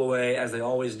going to pull away as they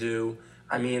always do.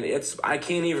 I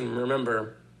can't even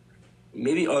remember.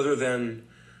 Maybe other than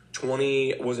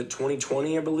 2020,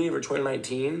 I believe, or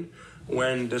 2019,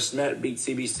 when DeSmet beat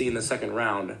CBC in the second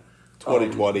round.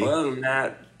 2020. Other than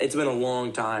that, it's been a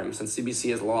long time since CBC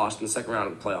has lost in the second round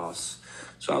of the playoffs.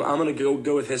 So I'm going to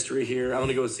go with history here. I'm going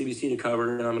to go with CBC to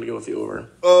cover, and I'm going to go with the over.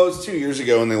 Oh, it was 2 years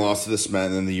ago when they lost to DeSmet,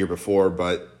 and then the year before.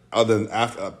 But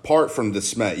apart from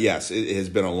DeSmet, yes, it has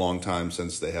been a long time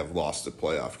since they have lost a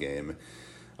playoff game.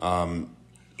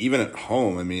 Even at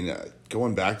home,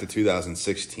 going back to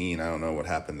 2016, I don't know what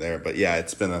happened there. But, yeah,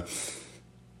 it's been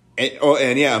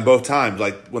and both times,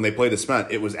 when they played DeSmet,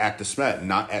 it was at DeSmet,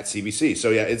 not at CBC. So,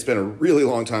 yeah, it's been a really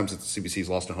long time since CBC's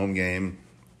lost a home game.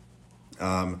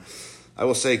 I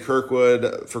will say Kirkwood,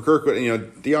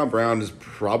 Deion Brown is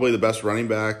probably the best running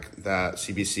back that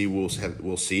CBC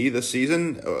will see this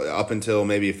season, up until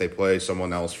maybe if they play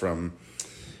someone else from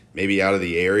maybe out of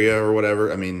the area or whatever.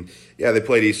 They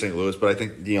played East St. Louis, but I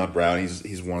think Deion Brown,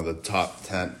 he's one of the top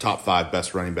 5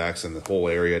 best running backs in the whole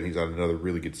area, and he's had another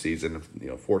really good season.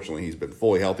 Fortunately, he's been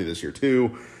fully healthy this year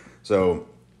too. So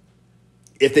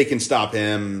if they can stop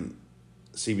him,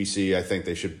 CBC, I think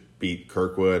they should beat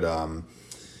Kirkwood.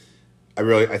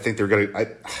 I think they're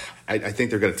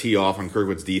gonna tee off on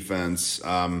Kirkwood's defense.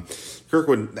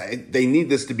 Kirkwood, they need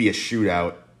this to be a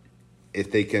shootout if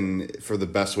they can, for the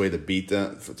best way to beat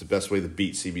them. It's the best way to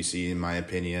beat CBC, in my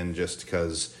opinion, just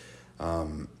because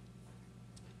in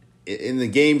the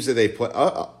games that they play,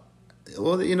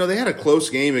 they had a close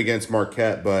game against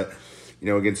Marquette, but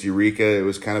against Eureka, it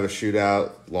was kind of a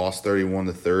shootout. Lost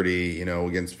 31-30.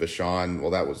 Against Vashon,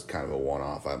 well, that was kind of a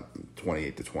one-off.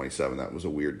 28-27. That was a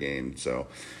weird game. So,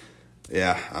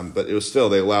 yeah, but it was still,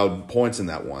 they allowed points in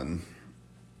that one,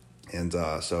 and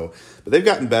but they've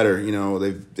gotten better.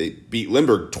 They beat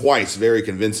Lindbergh twice very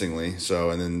convincingly.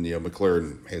 So, and then McClure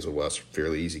and Hazel West,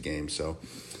 fairly easy game. So,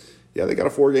 yeah, they got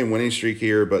a 4-game winning streak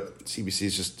here, but CBC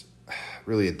is just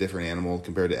really a different animal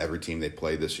compared to every team they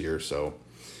played this year. So,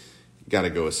 got to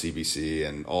go with CBC,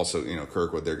 and also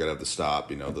Kirkwood, they're gonna have to stop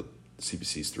the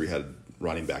CBC's 3-headed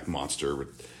running back monster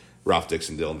with Ralph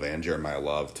Dixon, Dylan Van, Jeremiah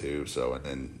Love too. So, and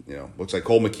then looks like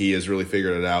Cole McKee has really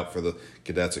figured it out for the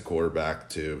Cadets at quarterback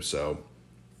too. So,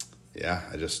 yeah,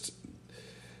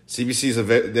 CBC's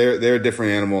they're a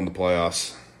different animal in the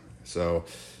playoffs. So,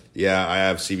 yeah, I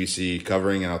have CBC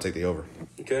covering, and I'll take the over.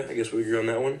 Okay, I guess we agree on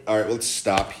that one. All right, let's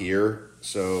stop here.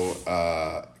 So,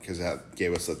 because that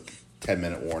gave us a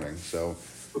 10-minute warning. So,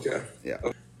 okay, yeah.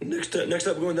 Next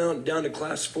up, going down to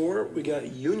Class 4, we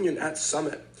got Union at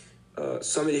Summit.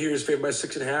 Summit here is favored by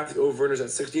 6.5. The over-under is at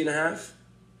 60.5.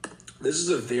 This is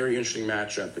a very interesting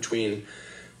matchup between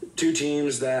two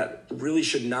teams that really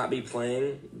should not be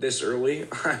playing this early.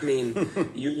 I mean,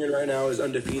 Union right now is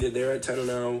undefeated. They're at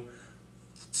 10-0.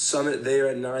 Summit, they're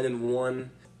at 9-1.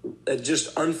 It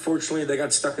just, unfortunately, they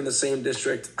got stuck in the same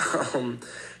district,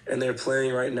 and they're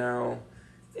playing right now.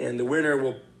 And the winner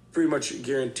will pretty much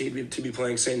guaranteed to be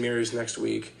playing St. Mary's next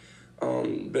week.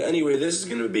 But anyway, this is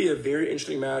going to be a very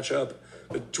interesting matchup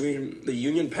between the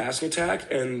Union passing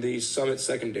attack and the Summit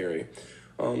secondary.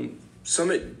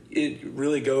 Summit, it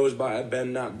really goes by a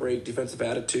bend not break defensive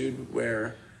attitude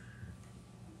where,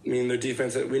 I mean, their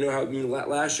defense, we know how, I mean,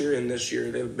 last year and this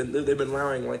year, they've been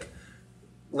allowing like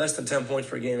less than 10 points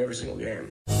per game every single game.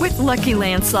 With Lucky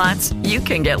Land Slots, you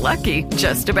can get lucky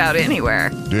just about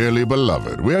anywhere. Dearly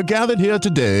beloved, we are gathered here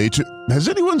today to... Has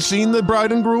anyone seen the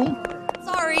bride and groom?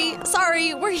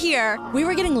 Sorry, we're here. We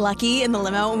were getting lucky in the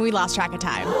limo and we lost track of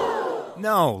time.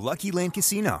 No, Lucky Land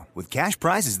Casino, with cash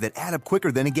prizes that add up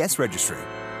quicker than a guest registry.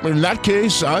 In that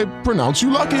case, I pronounce you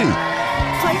lucky.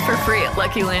 Play for free at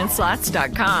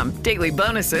LuckyLandSlots.com. Daily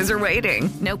bonuses are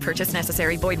waiting. No purchase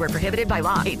necessary. Void where prohibited by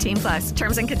law. 18+.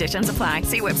 Terms and conditions apply.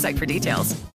 See website for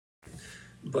details.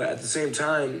 But at the same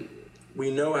time,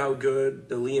 we know how good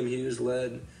the Liam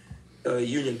Hughes-led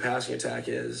Union passing attack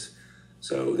is.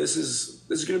 So this is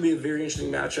going to be a very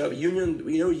interesting matchup.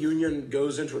 Union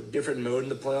goes into a different mode in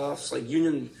the playoffs. Like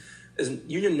Union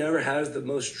never has the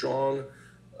most strong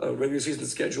regular season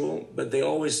schedule, but they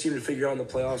always seem to figure out in the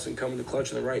playoffs and come in the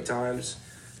clutch in the right times.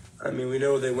 I mean, we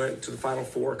know they went to the Final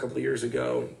Four a couple of years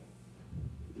ago,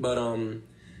 but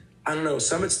I don't know.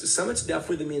 Summit's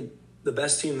definitely the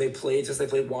best team they played since they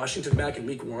played Washington back in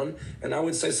Week 1, and I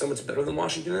would say Summit's better than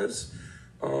Washington is.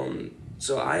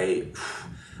 So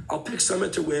I'll pick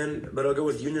Summit to win, but I'll go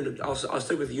with Union. I'll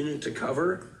stick with Union to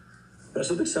cover. But I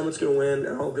still think Summit's going to win,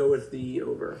 and I'll go with the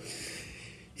over.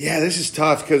 Yeah, this is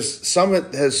tough because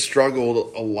Summit has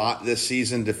struggled a lot this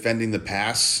season defending the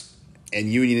pass,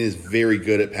 and Union is very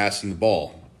good at passing the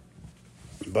ball.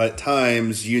 But at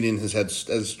times, Union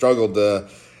has struggled to,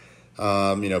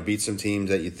 beat some teams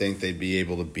that you think they'd be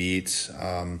able to beat.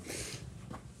 I'm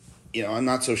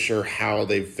not so sure how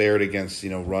they've fared against,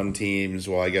 run teams.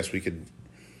 Well, I guess we could.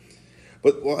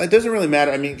 But, it doesn't really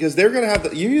matter. I mean, because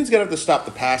Union's going to have to stop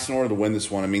the pass in order to win this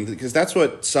one. I mean, because that's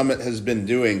what Summit has been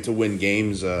doing to win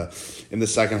games in the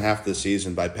second half of the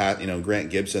season by Grant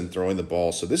Gibson throwing the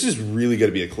ball. So this is really going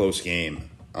to be a close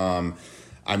game. I'm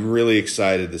really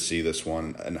excited to see this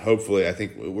one. And hopefully, I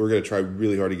think we're going to try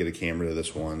really hard to get a camera to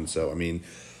this one. So, I mean,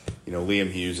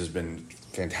 Liam Hughes has been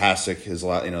fantastic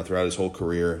throughout his whole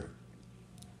career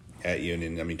at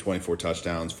Union. I mean, 24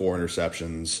 touchdowns, 4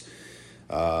 interceptions.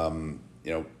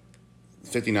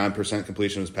 59%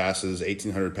 completion of his passes,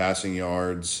 1,800 passing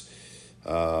yards.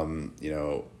 They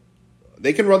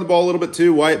can run the ball a little bit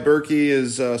too. Wyatt Berkey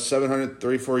is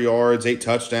 734 yards, 8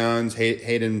 touchdowns.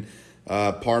 Hayden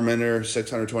Parmenter,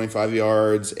 625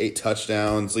 yards, 8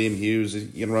 touchdowns. Liam Hughes, he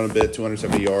can run a bit,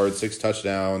 270 yards, 6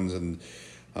 touchdowns. And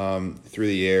through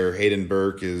the air, Hayden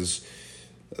Burke is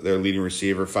their leading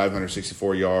receiver,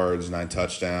 564 yards, 9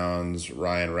 touchdowns.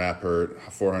 Ryan Rappert,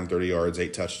 430 yards,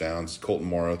 8 touchdowns. Colton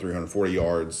Morrow, 340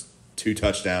 yards, 2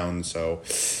 touchdowns. So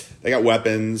they got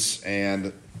weapons,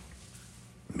 and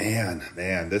man,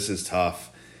 this is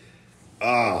tough.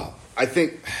 I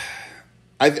think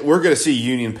we're going to see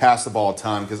Union pass the ball a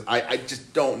ton because I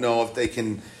just don't know if they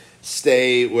can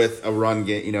stay with a run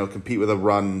game, compete with a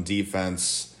run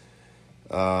defense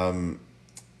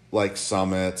like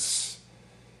Summit's.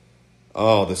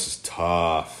 Oh, this is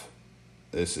tough.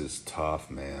 This is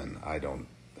tough, man.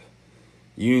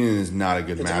 Union is not a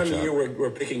good matchup. The time of year where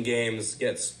picking games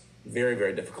gets very,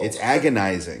 very difficult. It's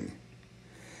agonizing.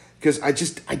 Because I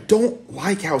don't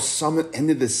like how Summit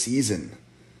ended the season.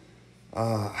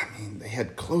 They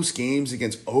had close games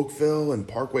against Oakville and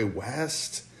Parkway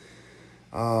West.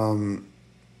 They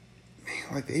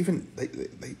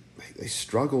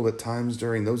struggled at times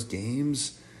during those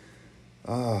games.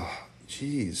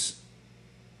 Jeez.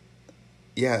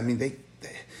 Yeah, I mean,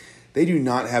 they do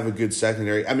not have a good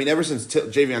secondary. I mean, ever since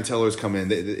Javion Tiller's come in,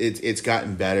 it's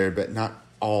gotten better, but not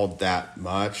all that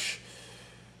much.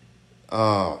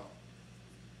 I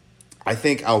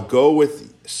think I'll go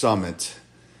with Summit.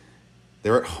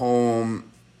 They're at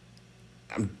home.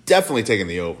 I'm definitely taking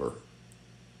the over.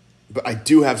 But I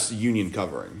do have Union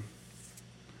covering.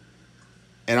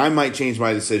 And I might change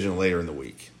my decision later in the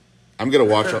week. I'm gonna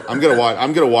watch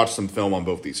some film on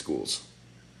both these schools.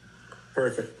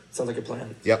 Perfect. Sounds like a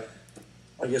plan. Yep.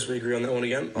 I guess we agree on that one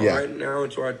again. All right, now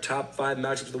into our top 5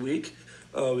 matchups of the week.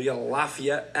 We got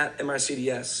Lafayette at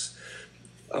MICDS.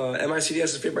 MICDS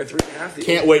is favored by 3.5.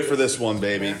 Can't wait for this one,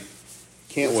 baby.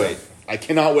 Can't wait. I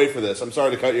cannot wait for this. I'm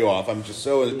sorry to cut you off. I'm just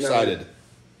so excited.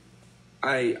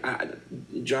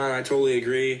 John, I totally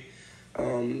agree.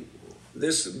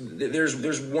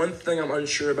 There's one thing I'm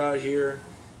unsure about here.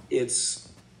 It's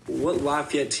what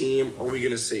Lafayette team are we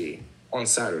going to see on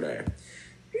Saturday?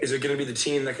 Is it going to be the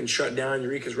team that can shut down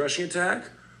Eureka's rushing attack,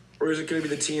 or is it going to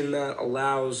be the team that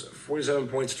allows 47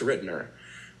 points to Rittner?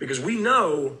 Because we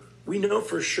know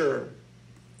for sure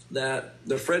that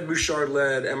the Fred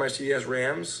Bouchard-led MICDS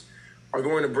Rams are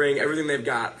going to bring everything they've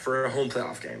got for a home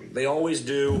playoff game. They always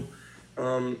do.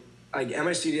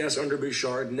 MICDS under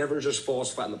Bouchard never just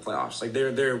falls flat in the playoffs. Like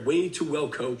they're way too well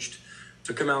coached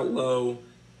to come out low.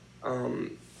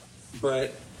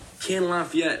 But can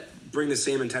Lafayette bring the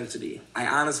same intensity? I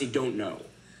honestly don't know.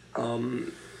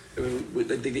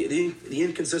 The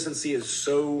inconsistency is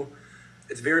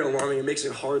it's very alarming. It makes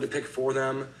it hard to pick for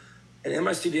them. And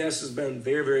MICDS has been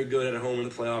very, very good at home in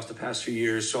the playoffs the past few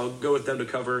years. So I'll go with them to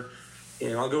cover,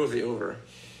 and I'll go with the over.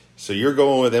 So you're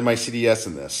going with MICDS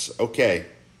in this. Okay.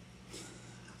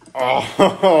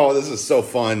 Oh, this is so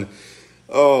fun.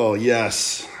 Oh,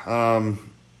 yes. Well,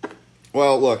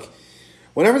 look,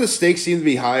 whenever the stakes seem to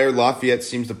be higher, Lafayette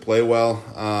seems to play well.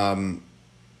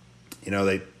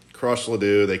 They crushed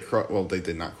Ladue. They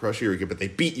did not crush Eureka, but they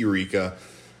beat Eureka.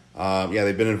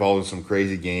 They've been involved in some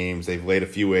crazy games. They've laid a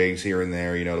few eggs here and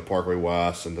there, the Parkway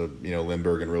West and the,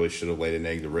 Lindbergh, and really should have laid an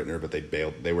egg to Rittner, but they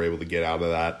bailed. They were able to get out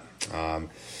of that.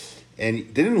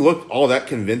 And didn't look all that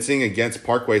convincing against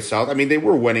Parkway South. I mean, they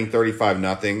were winning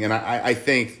 35-0, and I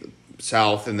think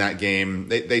South in that game,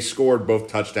 they scored both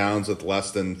touchdowns with less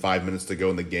than 5 minutes to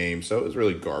go in the game, so it was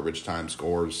really garbage time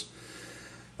scores.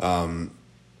 So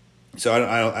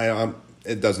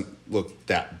it doesn't look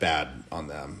that bad on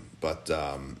them, but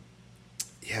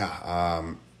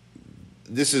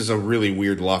this is a really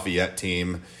weird Lafayette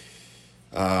team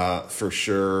for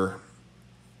sure,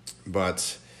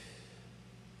 but.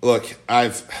 Look,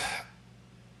 I've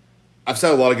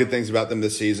said a lot of good things about them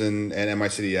this season and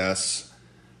MICDS.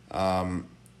 I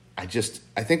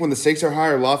think when the stakes are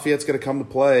higher, Lafayette's going to come to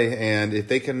play, and if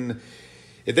they can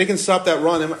stop that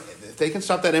run, if they can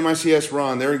stop that MICS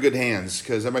run, they're in good hands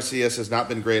because MICS has not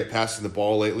been great at passing the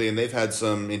ball lately, and they've had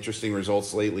some interesting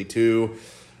results lately too.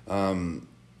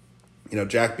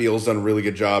 Jack Beal's done a really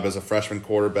good job as a freshman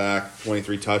quarterback,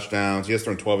 23 touchdowns. He has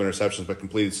thrown 12 interceptions, but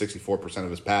completed 64%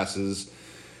 of his passes.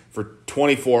 For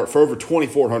over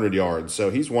 2,400 yards. So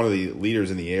he's one of the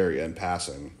leaders in the area in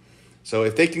passing. So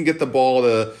if they can get the ball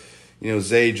to,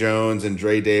 Zay Jones and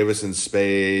Dre Davis in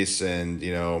space, and,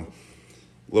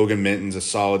 Logan Minton's a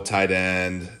solid tight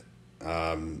end.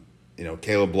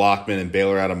 Caleb Blockman and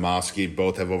Baylor Adamoski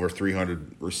both have over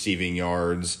 300 receiving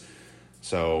yards.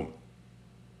 So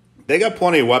they got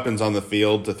plenty of weapons on the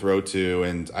field to throw to.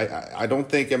 And I don't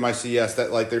think MICS,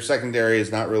 that their secondary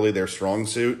is not really their strong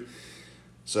suit.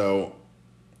 So,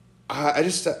 I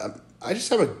just have I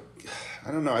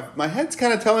don't know. My head's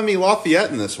kind of telling me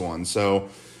Lafayette in this one. So,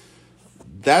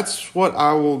 that's what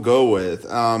I will go with.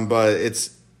 But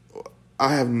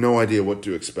I have no idea what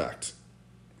to expect.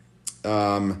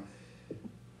 So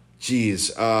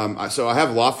I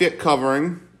have Lafayette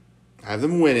covering. I have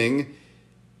them winning.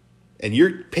 And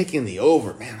you're picking the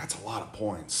over. Man, that's a lot of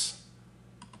points.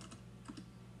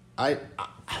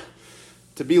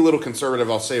 To be a little conservative,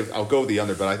 I'll go with the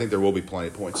under, but I think there will be plenty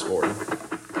of points scored.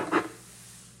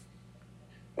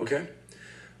 Okay.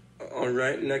 All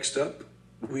right, next up,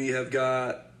 we have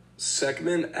got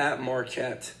Seckman at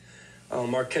Marquette.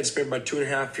 Marquette's favored by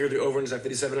 2.5 here. The over is at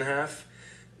 57.5.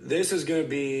 This is going to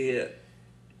be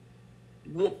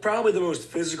probably the most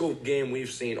physical game we've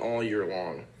seen all year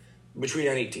long between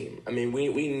any team. I mean,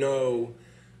 we know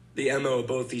the MO of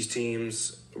both these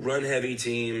teams, run-heavy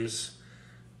teams,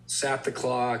 sap the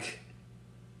clock.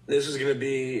 This is gonna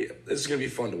be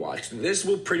fun to watch. This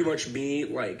will pretty much be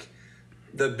like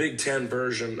the Big Ten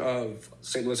version of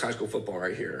St. Louis high school football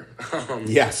right here.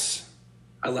 Yes,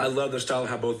 I love the style of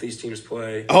how both these teams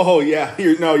play. Oh yeah,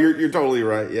 you're totally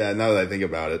right. Yeah, now that I think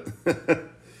about it.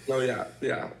 Oh yeah,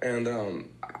 and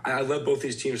I love both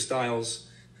these teams' styles.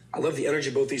 I love the energy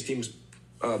both these teams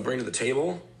bring to the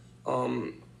table.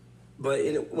 But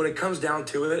when it comes down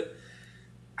to it.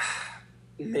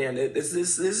 Man, this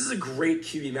is a great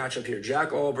QB matchup here. Jack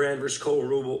Allbrand versus Cole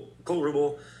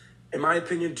Rubel. In my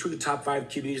opinion, 2 of the top 5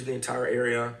 QBs in the entire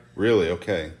area. Really?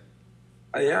 Okay.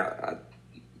 Why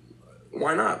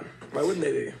not? Why wouldn't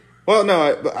they be? Well,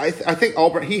 no, I think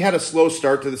Allbrand, he had a slow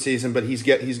start to the season, but he's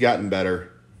gotten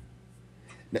better.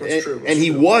 That's true. And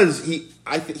he was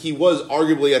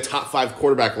arguably a top 5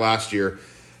 quarterback last year.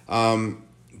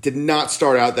 Did not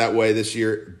start out that way this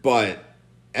year, but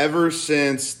ever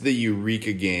since the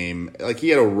Eureka game, like he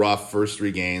had a rough first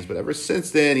 3 games, but ever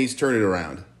since then, he's turned it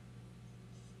around.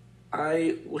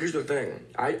 Well, here's the thing.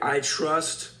 I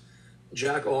trust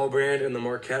Jack Allbrand and the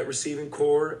Marquette receiving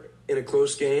core in a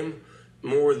close game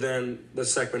more than the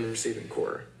Sekman receiving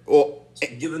core. Well, so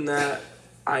given that,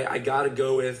 I got to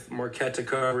go with Marquette to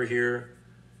cover here,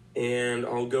 and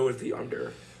I'll go with the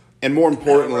under. And more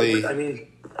importantly, I mean,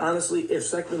 honestly, if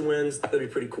Sekman wins, that'd be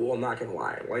pretty cool. I'm not going to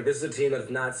lie. Like, this is a team that's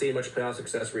not seen much playoff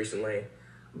success recently.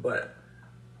 But,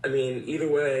 I mean,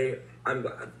 either way,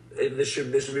 this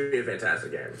should be a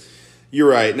fantastic game. You're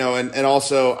right. No, and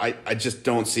also I just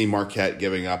don't see Marquette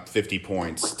giving up 50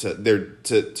 points to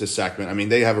Sekman. I mean,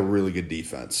 they have a really good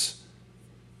defense.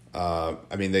 I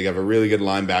mean, they have a really good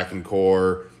linebacking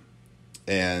core,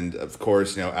 and of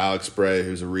course, Alex Bray,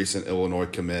 who's a recent Illinois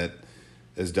commit,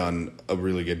 has done a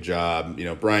really good job.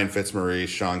 Brian Fitzmaurice,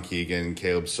 Sean Keegan,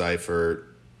 Caleb Seifert.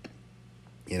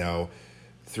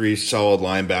 3 solid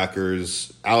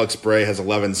linebackers. Alex Bray has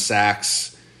 11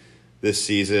 sacks this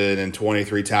season and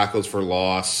 23 tackles for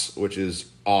loss, which is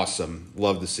awesome.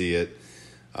 Love to see it.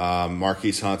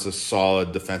 Marquise Hunt's a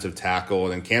solid defensive tackle.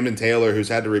 And then Camden Taylor, who's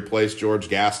had to replace George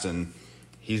Gaston,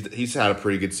 he's had a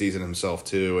pretty good season himself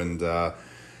too.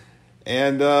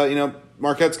 And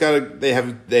Marquette's they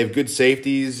have good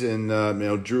safeties and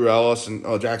Drew Ellis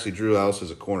actually Drew Ellis is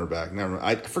a cornerback.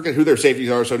 I forget who their safeties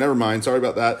are, so never mind. Sorry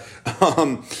about that.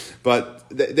 But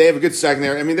they have a good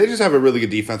secondary. I mean, they just have a really good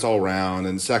defense all around.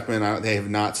 And Sekman, they have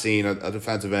not seen a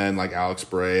defensive end like Alex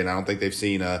Bray, and I don't think they've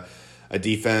seen a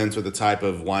defense with the type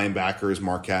of linebackers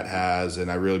Marquette has.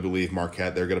 And I really believe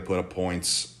Marquette, they're going to put up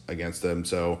points against them.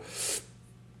 So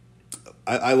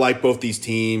I like both these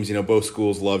teams. Both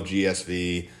schools love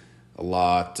GSV a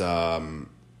lot. I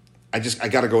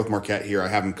got to go with Marquette here. I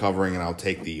have them covering, and I'll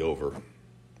take the over.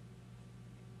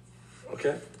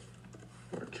 Okay.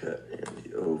 Marquette and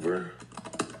the over.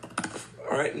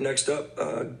 All right, next up,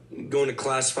 going to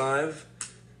Class 5.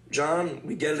 John,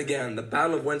 we get it again. The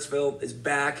Battle of Wentzville is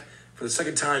back for the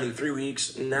second time in 3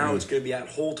 weeks. Now it's going to be at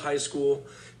Holt High School.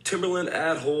 Timberland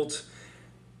at Holt.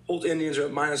 Holt Indians are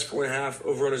at -4.5.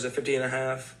 Over-runners at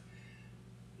 50.5.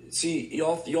 See,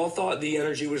 y'all thought the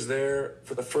energy was there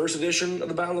for the first edition of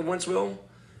the Battle of Wentzville.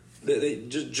 They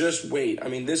just wait. I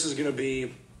mean, this is going to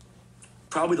be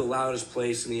probably the loudest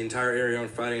place in the entire area on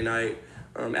Friday night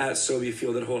at Sobey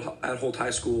Field at Holt High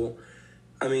School.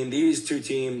 I mean, these two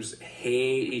teams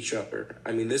hate each other.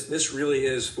 I mean, this really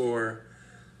is for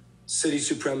city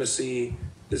supremacy.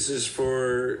 This is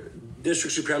for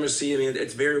district supremacy. I mean,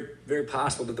 it's very, very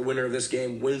possible that the winner of this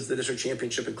game wins the district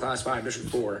championship in Class 5, District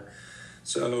 4.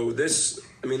 So this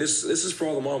is for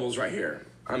all the marbles right here.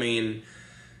 I mean,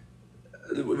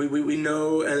 we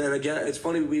know, and again, it's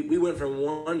funny, we went from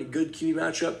one good QB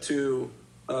matchup to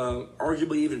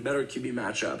arguably even better QB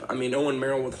matchup. I mean, Owen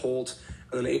Merrill with Holt,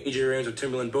 and then AJ Rams with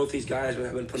Timberland. Both these guys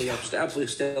have been putting up just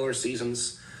absolutely stellar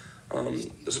seasons.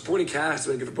 The supporting cast has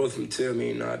been good for both of them too. I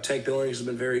mean, Tank Billings has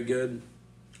been very good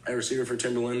at receiver for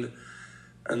Timberland,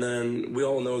 and then we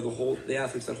all know the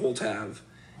athletes that Holt have,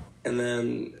 and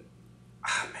then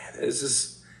it's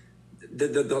just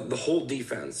the whole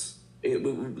defense. I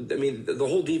mean, the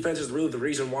whole defense is really the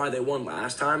reason why they won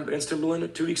last time against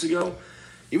Timberland 2 weeks ago.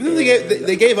 Even though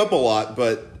they gave up a lot,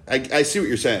 but I see what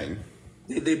you're saying.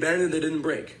 They bended, they didn't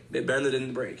break.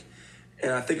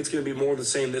 And I think it's going to be more of the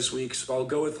same this week. So I'll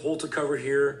go with Holt to cover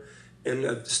here in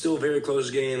a still very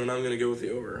close game, and I'm going to go with the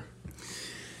over.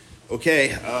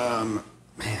 Okay. Man,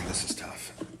 this is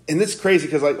tough. And this is crazy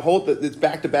because Holt, it's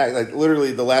back-to-back. Like,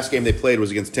 literally, the last game they played was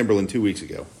against Timberland 2 weeks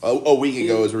ago. A week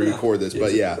ago as we record this,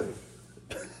 but yeah.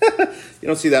 You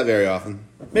don't see that very often.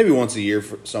 Maybe once a year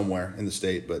somewhere in the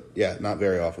state, but yeah, not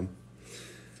very often.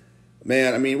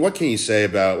 Man, I mean, what else can you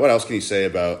say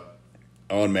about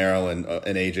Owen Merrill and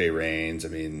AJ Rains? I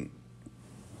mean,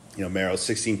 Merrill,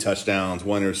 16 touchdowns,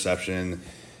 1 interception,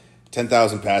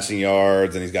 10,000 passing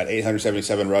yards, and he's got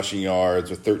 877 rushing yards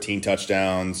with 13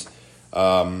 touchdowns.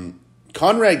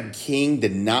 Conrad King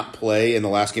did not play in the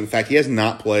last game. In fact, he has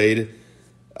not played.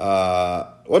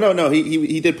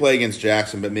 He did play against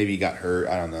Jackson, but maybe he got hurt.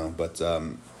 I don't know, but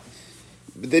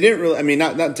they didn't really. I mean,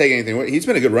 not take anything away. He's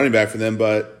been a good running back for them,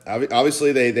 but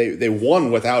obviously they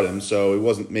won without him, so it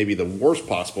wasn't maybe the worst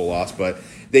possible loss, but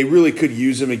they really could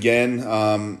use him again.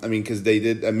 I mean, because they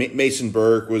did. Mason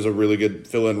Burke was a really good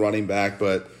fill-in running back,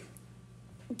 but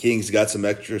King's got some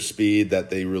extra speed that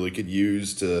they really could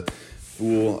use to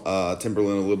fool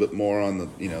Timberland a little bit more on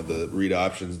the read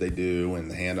options they do and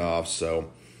the handoffs.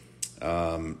 So,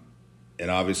 and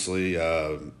obviously,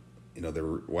 their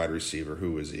wide receiver,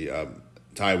 who is he?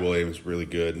 Ty Williams, really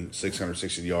good,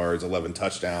 660 yards, 11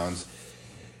 touchdowns.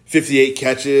 58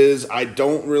 catches. I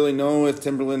don't really know if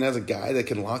Timberland has a guy that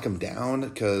can lock him down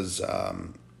because,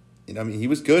 he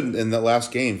was good in the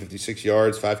last game. 56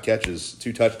 yards, 5 catches,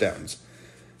 2 touchdowns.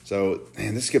 So,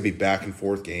 man, this could be back and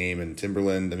forth game. And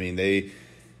Timberland, they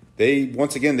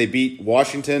once again, they beat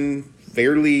Washington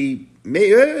fairly.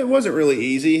 It wasn't really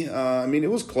easy. It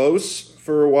was close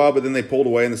for a while, but then they pulled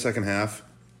away in the second half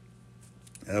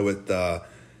with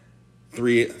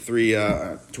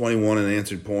 21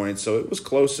 unanswered points. So it was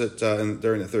close during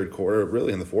the third quarter,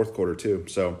 really in the fourth quarter too.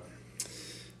 So,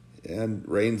 and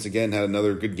Reigns again had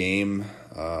another good game,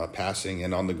 passing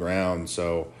and on the ground.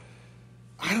 So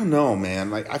I don't know,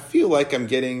 man. I feel like I'm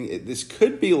getting this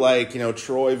could be like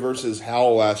Troy versus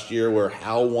Howell last year, where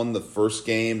Howell won the first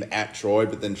game at Troy,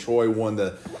 but then Troy won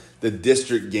the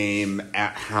district game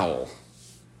at Howell.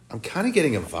 I'm kind of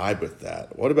getting a vibe with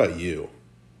that. What about you?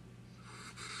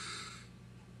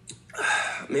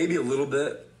 Maybe a little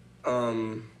bit.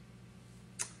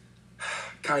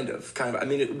 Kind of.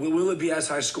 Will it be as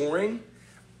high scoring?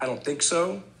 I don't think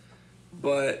so.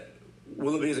 But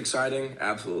will it be as exciting?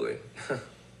 Absolutely.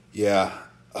 Yeah.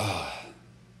 I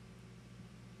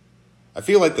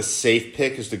feel like the safe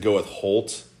pick is to go with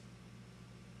Holt.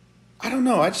 I don't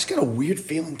know. I just got a weird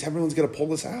feeling Timberland's going to pull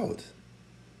this out.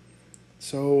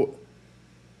 So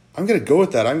I'm going to go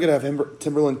with that. I'm going to have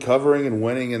Timberland covering and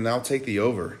winning, and I'll take the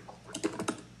over.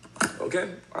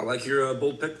 Okay. I like your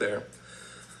bold pick there.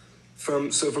 From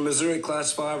Missouri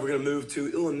Class 5, we're going to move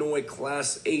to Illinois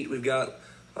Class 8. We've got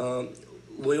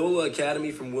Loyola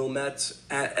Academy from Wilmette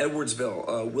at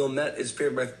Edwardsville. Wilmette is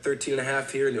favored by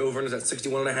 13.5 here, and the over is at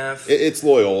 61.5. It's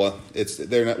Loyola.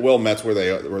 They're not Wilmette's where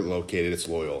they were located. It's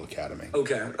Loyola Academy.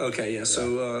 Okay, yeah.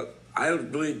 So I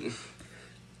don't really,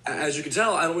 as you can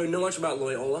tell, I don't really know much about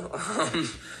Loyola.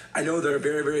 I know they're a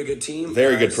very, very good team.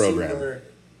 Very good program.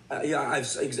 I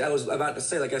was about to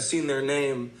say, I've seen their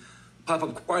name pop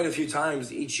up quite a few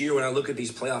times each year when I look at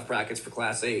these playoff brackets for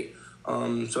Class 8.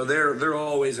 So they're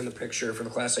always in the picture for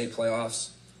the Class 8 playoffs.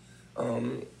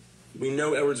 We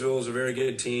know Edwardsville is a very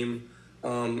good team,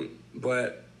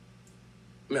 but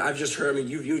I've just heard.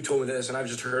 You told me this, and I've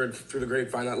just heard through the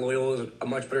grapevine that Loyola is a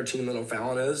much better team than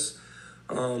O'Fallon is.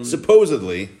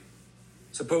 Supposedly,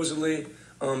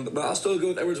 but I'll still go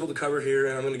with Edwardsville to cover here,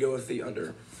 and I'm going to go with the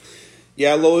under.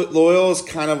 Yeah, Loyola is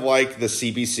kind of like the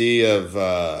CBC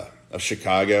of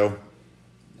Chicago.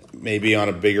 Maybe on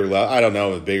a bigger level. I don't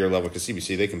know, a bigger level, because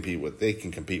CBC they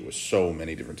can compete with so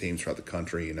many different teams throughout the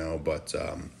country, But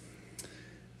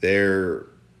they're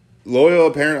Loyola.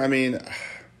 Apparently,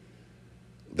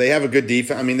 they have a good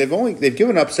defense. They've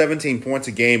given up 17 points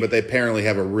a game, but they apparently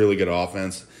have a really good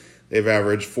offense. They've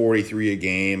averaged 43 a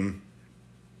game,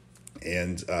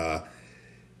 and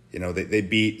they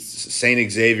beat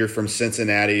St. Xavier from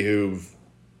Cincinnati,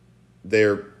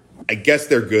 I guess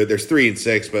they're good. There's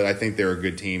 3-6, but I think they're a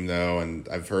good team though, and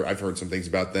I've heard some things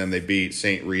about them. They beat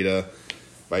St. Rita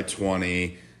by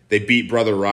 20. They beat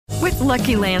Brother Rock. With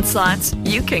Lucky Land Slots,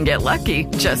 you can get lucky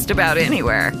just about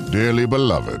anywhere. Dearly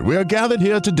beloved, we are gathered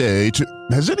here today to...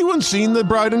 Has anyone seen the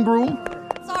bride and groom?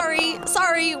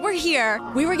 Sorry, we're here.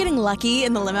 We were getting lucky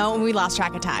in the limo and we lost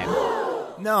track of time.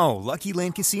 No, Lucky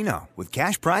Land Casino, with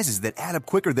cash prizes that add up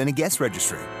quicker than a guest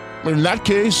registry. In that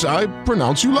case, I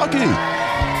pronounce you lucky.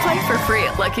 Play for free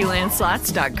at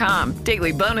LuckyLandSlots.com.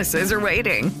 Daily bonuses are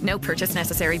waiting. No purchase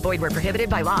necessary. Void where prohibited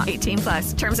by law.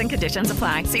 18+. Terms and conditions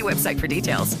apply. See website for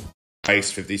details.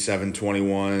 Rice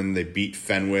 57-21. They beat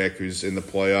Fenwick, who's in the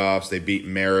playoffs. They beat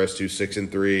Marist, who's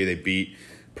 6-3. They beat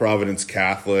Providence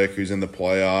Catholic, who's in the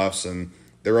playoffs, and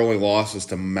their only losses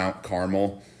to Mount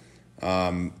Carmel,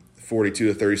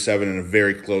 42-37 in a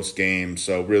very close game.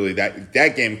 So really,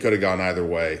 that game could have gone either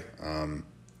way.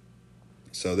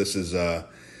 So this is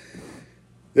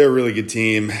they're a really good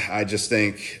team. I just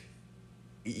think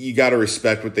you got to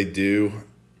respect what they do.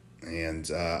 And,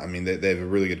 they have a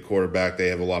really good quarterback. They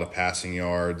have a lot of passing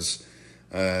yards.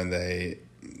 And they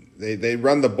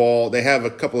run the ball. They have a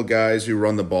couple of guys who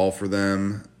run the ball for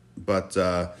them. But,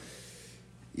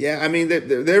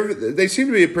 they seem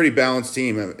to be a pretty balanced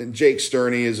team. Jake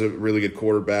Sterney is a really good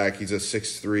quarterback. He's a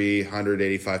 6'3",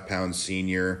 185-pound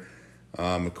senior.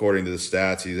 According to the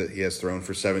stats, he has thrown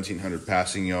for 1,700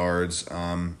 passing yards,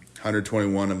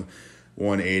 121 of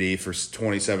 180 for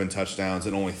 27 touchdowns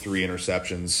and only 3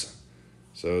 interceptions.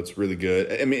 So it's really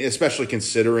good. Especially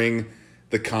considering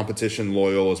the competition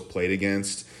Loyola's played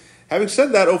against. Having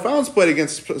said that, O'Fallon's played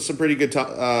against some pretty good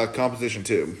competition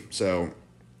too. So,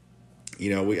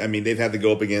 they've had to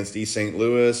go up against East St.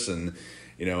 Louis and,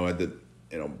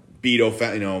 beat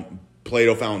O'Fallon, played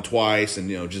O'Fallon twice and,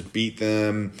 just beat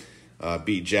them.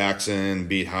 Beat Jackson,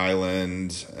 beat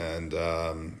Highland, and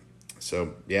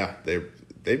So yeah,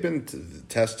 they've been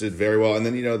tested very well, and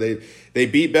then they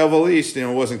beat Belleville East. It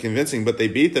wasn't convincing, but they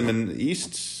beat them, and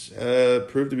East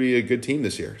proved to be a good team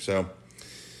this year. So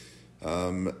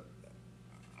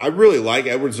I really like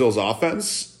Edwardsville's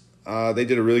offense. They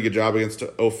did a really good job against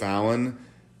O'Fallon,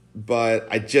 but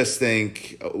I just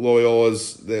think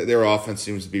Loyola's their offense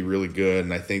seems to be really good,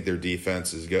 and I think their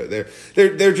defense is good.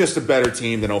 They're just a better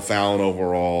team than O'Fallon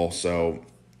overall. So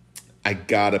I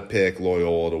gotta pick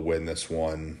Loyola to win this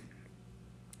one.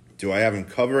 Do I have them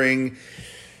covering?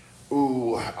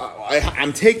 Ooh,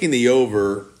 I'm taking the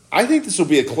over. I think this will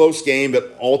be a close game,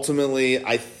 but ultimately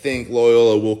I think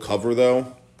Loyola will cover,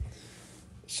 though.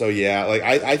 So, yeah,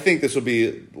 I think this will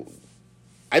be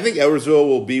 – I think Edwardsville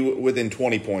will be within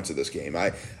 20 points of this game.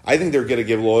 I think they're going to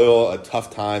give Loyola a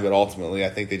tough time, but ultimately I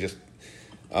think they just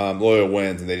Loyola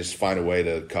wins and they just find a way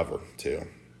to cover, too.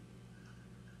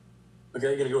 Okay,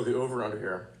 you're going to go with the over-under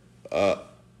here.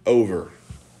 Over.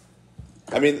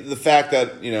 I mean, the fact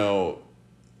that,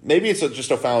 maybe it's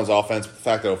just O'Fallon's offense, but the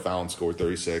fact that O'Fallon scored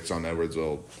 36 on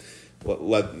Edwardsville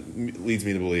leads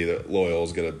me to believe that Loyola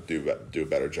is going to do a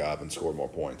better job and score more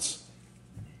points.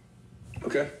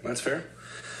 Okay, that's fair.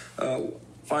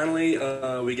 Finally,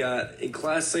 we got in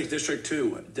Class 6 District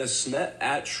 2, DeSmet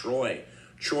at Troy.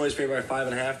 Troy is favored by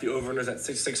 5.5. The over-under is at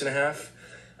 6.5.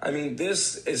 I mean,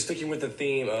 this is sticking with the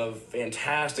theme of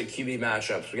fantastic QB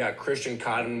matchups. We got Christian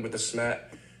Cotton with DeSmet,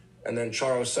 and then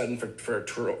Charles Sutton for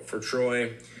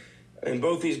Troy. And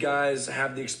both these guys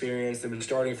have the experience. They've been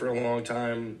starting for a long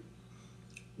time.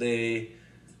 They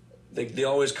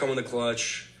always come in the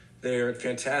clutch. They're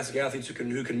fantastic athletes who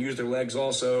can use their legs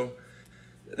also.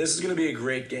 This is going to be a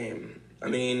great game. I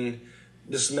mean,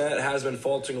 DeSmet has been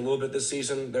faltering a little bit this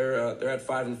season. They're at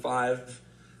 5-5,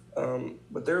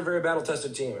 but they're a very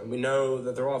battle-tested team, and we know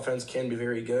that their offense can be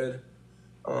very good.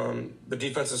 The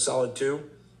defense is solid too,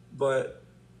 but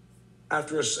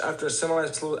after a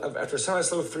semi-slow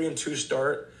 3-2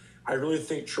 start, I really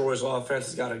think Troy's offense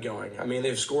has got it going. I mean,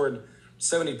 they've scored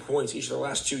 70 points each of the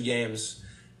last 2 games,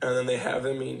 and then they have,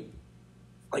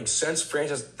 since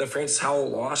the Francis Howell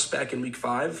loss back in Week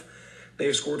 5,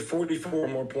 they've scored 44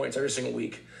 more points every single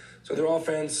week. So their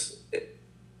offense,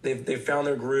 they've found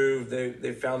their groove,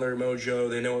 they've found their mojo,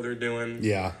 they know what they're doing.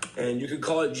 Yeah. And you could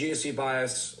call it GSC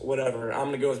bias, whatever. I'm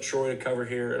going to go with Troy to cover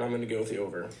here, and I'm going to go with the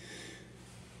over.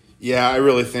 Yeah, I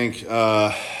really think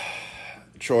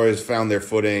Troy has found their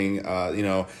footing.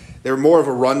 They're more of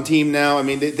a run team now. I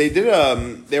mean,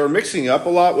 they were mixing up a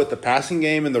lot with the passing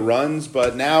game and the runs,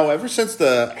 but now ever since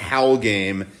the Howell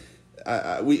game,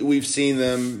 we've seen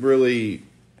them really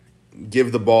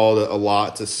give the ball a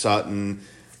lot to Sutton,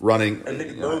 running. And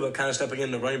Nick Bova kind of stepping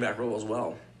in the running back role as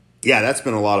well. Yeah, that's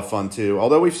been a lot of fun too.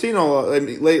 Although we've seen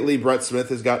lately, Brett Smith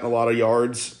has gotten a lot of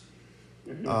yards,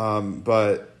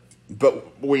 but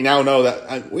we now know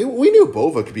that we knew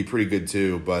Bova could be pretty good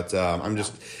too. But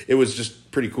it was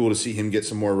just pretty cool to see him get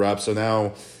some more reps. So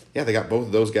now, yeah, they got both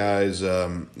of those guys,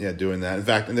 doing that. In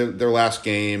fact, in their last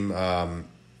game, I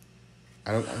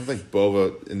don't think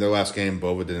Bova in their last game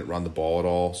Bova didn't run the ball at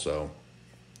all. So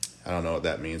I don't know what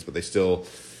that means, but they still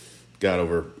got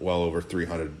well over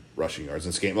 300 rushing yards in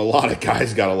this game. A lot of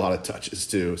guys got a lot of touches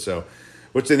too. So.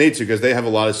 Which they need to because they have a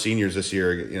lot of seniors this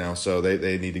year, so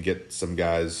they need to get some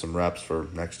guys some reps for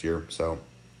next year. So,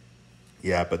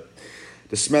 yeah, but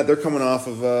DeSmet, they're coming off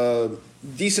of a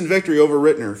decent victory over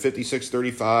Rittner,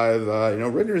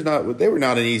 56-35. They were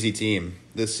not an easy team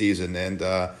this season. And,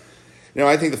 I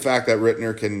think the fact that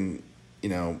Rittner can,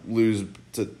 lose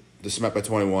to DeSmet by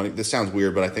 21, this sounds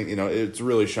weird, but I think, it's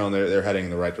really shown they're heading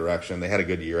in the right direction. They had a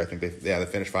good year. I think they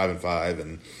finished 5-5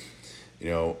 and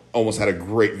almost had a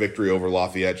great victory over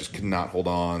Lafayette, just could not hold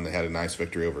on. They had a nice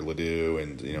victory over Ladue,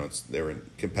 and, they were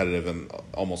competitive in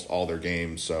almost all their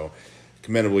games. So,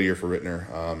 commendable year for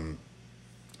Rittner.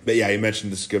 But, yeah, you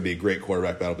mentioned this is going to be a great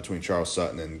quarterback battle between Charles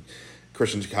Sutton and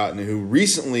Christian Cotton, who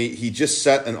recently he just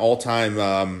set an all-time,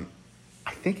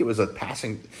 I think it was a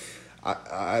passing,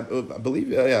 I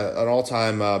believe, an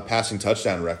all-time passing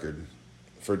touchdown record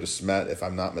for DeSmet, if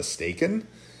I'm not mistaken.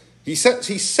 He set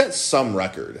some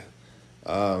record.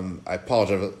 I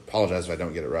apologize if I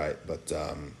don't get it right, but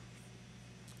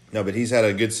but he's had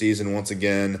a good season once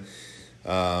again.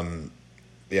 13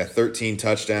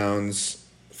 touchdowns,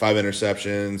 5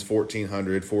 interceptions,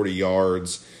 1,440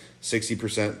 yards,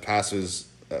 60% passes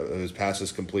of his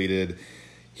passes completed.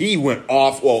 He went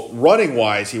off. Well, running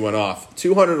wise, he went off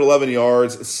 211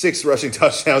 yards, 6 rushing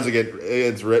touchdowns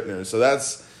against Rittner. So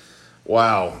that's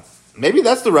wow. Maybe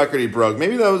that's the record he broke.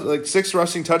 Maybe that was 6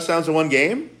 rushing touchdowns in one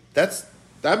game. That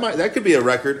could be a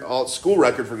record, all school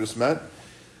record for DeSmet.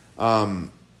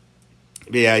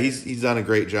 Yeah, he's done a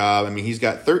great job. I mean, he's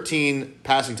got 13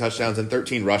 passing touchdowns and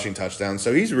 13 rushing touchdowns,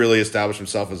 so he's really established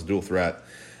himself as a dual threat,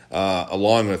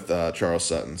 along with Charles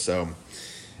Sutton. So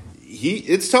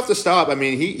it's tough to stop. I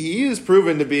mean, he is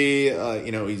proven to be,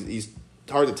 he's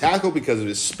hard to tackle because of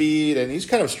his speed, and he's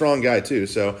kind of a strong guy too.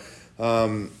 So,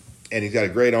 and he's got a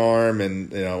great arm,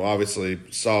 and obviously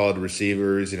solid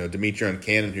receivers. Demetrion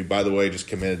Cannon, who by the way just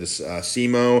committed to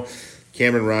SEMO.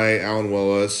 Cameron Wright, Alan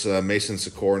Willis, Mason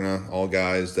Sikorna, all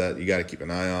guys that you got to keep an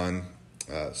eye on,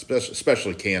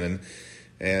 especially Cannon.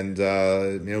 And,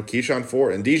 Keyshawn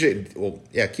Ford and DJ. Well,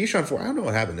 yeah, Keyshawn Ford, I don't know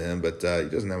what happened to him, but he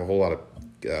doesn't have a whole lot of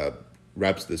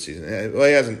reps this season. Well,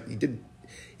 he hasn't.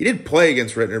 He did play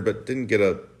against Rittner, but didn't get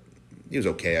he was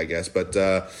okay, I guess. But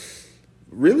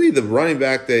really the running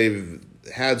back they've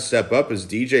had step up is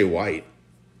DJ White.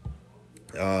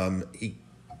 He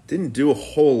didn't do a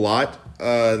whole lot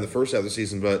in the first half of the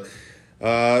season, but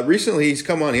recently he's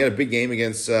come on. He had a big game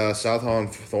against South Holland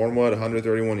Thornwood,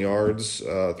 131 yards,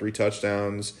 3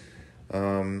 touchdowns.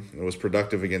 It was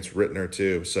productive against Rittner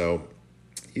too, so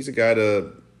he's a guy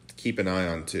to keep an eye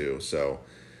on too. So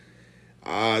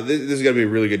this is going to be a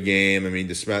really good game. I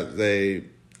mean,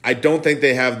 I don't think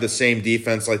they have the same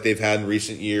defense like they've had in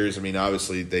recent years. I mean,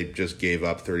 obviously they just gave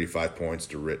up 35 points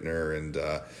to Rittner, and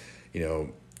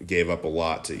gave up a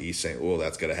lot to East St. Well,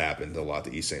 that's going to happen. A lot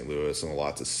to East St. Louis and a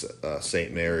lot to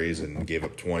St. Mary's, and gave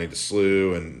up 20 to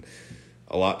SLU and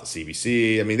a lot to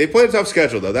CBC. I mean, they played a tough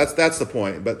schedule though. That's the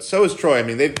point. But so is Troy. I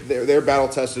mean, they're battle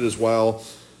tested as well.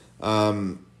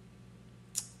 I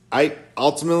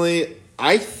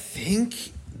think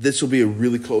this will be a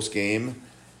really close game.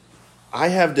 I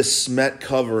have DeSmet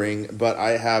covering, but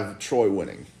I have Troy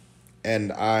winning,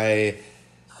 and I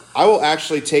will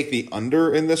actually take the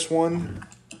under in this one,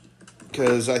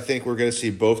 because I think we're going to see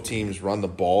both teams run the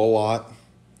ball a lot.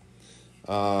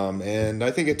 And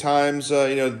I think at times,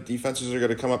 defenses are going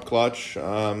to come up clutch,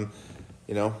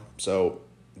 so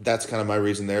that's kind of my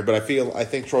reason there. But I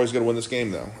think Troy's going to win this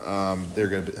game, though. They're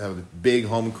going to have a big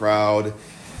home crowd.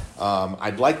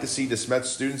 I'd like to see the DeSmet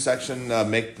student section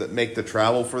make the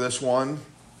travel for this one.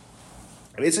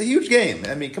 I mean, it's a huge game.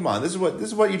 I mean, come on, this is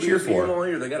what you cheer for.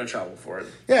 They got to travel for it.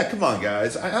 Yeah, come on,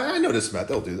 guys. I know DeSmet,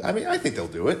 they'll do. I mean, I think they'll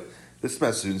do it. The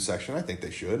DeSmet student section, I think they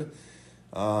should.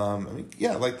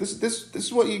 This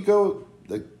is what you go.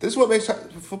 Like, this is what makes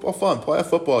football fun. Play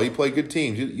football. You play good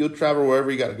teams. You'll travel wherever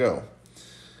you got to go.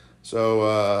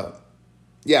 So,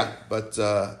 but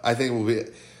I think it will be.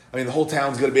 I mean, the whole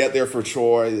town's going to be out there for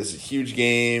Troy. This is a huge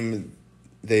game.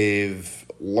 They've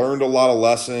learned a lot of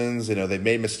lessons. They've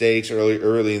made mistakes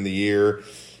early in the year.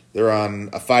 They're on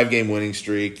a 5-game winning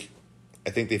streak. I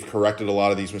think they've corrected a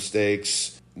lot of these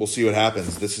mistakes. We'll see what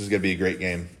happens. This is going to be a great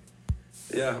game.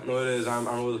 Yeah, no, it is. I'm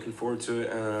really looking forward to it.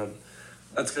 And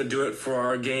that's going to do it for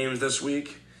our games this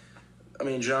week. I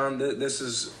mean, John, this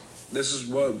is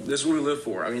what we live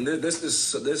for. I mean, this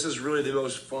is really the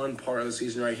most fun part of the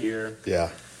season right here. Yeah.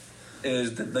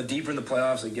 Is the deeper in the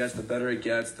playoffs it gets, the better it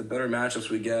gets, the better matchups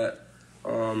we get.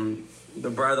 The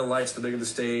brighter the lights, the bigger the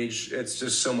stage. It's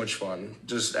just so much fun.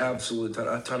 Just absolutely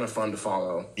a ton of fun to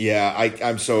follow. Yeah,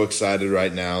 I'm so excited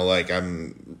right now. Like,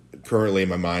 I'm currently in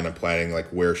my mind, I'm planning, like,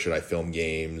 where should I film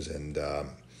games? And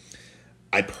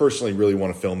I personally really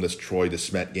want to film this Troy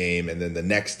DeSmet game. And then the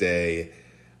next day,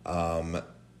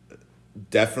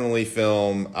 definitely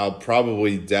film. I'll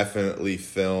probably definitely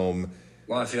film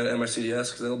Lafayette at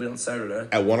MICDS, because it'll be on Saturday.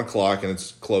 At 1 o'clock, and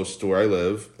it's close to where I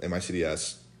live,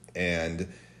 MICDS.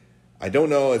 And I don't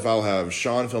know if I'll have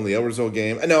Sean film the Edwardsville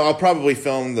game. No, I'll probably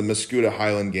film the Mascoutah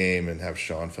Highland game and have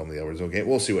Sean film the Edwardsville game.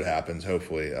 We'll see what happens,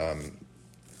 hopefully.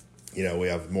 We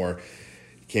have more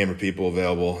camera people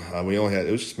available.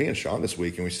 It was just me and Sean this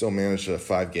week, and we still managed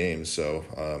 5 games. So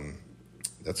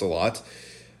that's a lot.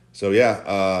 So,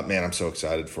 yeah, man, I'm so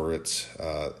excited for it.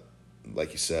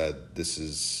 Like you said, this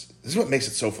is what makes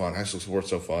it so fun. High school sports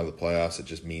so fun. The playoffs, it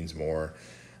just means more.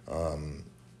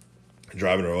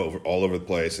 Driving all over the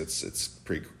place, it's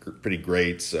pretty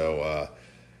great. So,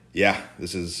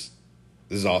 this is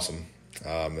awesome.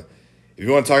 If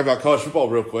you want to talk about college football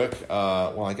real quick,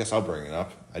 I guess I'll bring it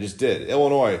up. I just did.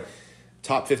 Illinois,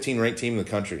 top 15 ranked team in the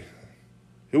country.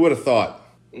 Who would have thought?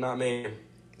 Not me.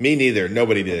 Me neither.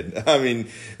 Nobody did. I mean,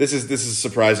 this is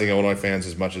surprising Illinois fans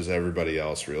as much as everybody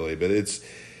else, really. But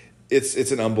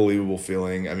it's an unbelievable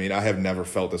feeling. I mean, I have never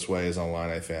felt this way as an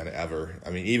Illini fan ever. I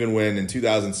mean, even when in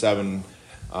 2007,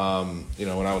 when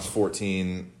I was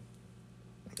 14,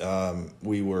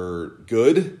 we were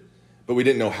good, but we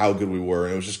didn't know how good we were.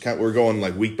 And it was just we're going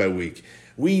like week by week.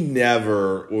 We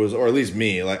never was, or at least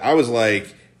me, like I was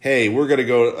like, hey, we're going to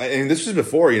go. And this was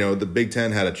before, the Big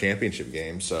Ten had a championship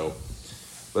game. So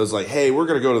But it was like, hey, we're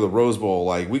gonna go to the Rose Bowl.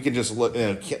 Like we could just look,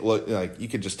 can't look, like you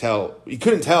could just tell. You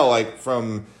couldn't tell like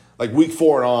from like week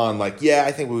 4 and on. Like, yeah,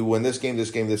 I think we win this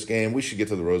game. We should get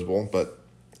to the Rose Bowl, but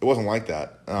it wasn't like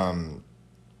that.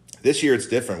 This year it's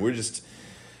different. This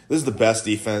is the best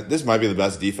defense. This might be the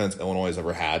best defense Illinois has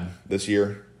ever had this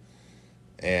year,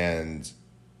 and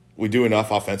we do enough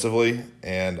offensively.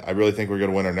 And I really think we're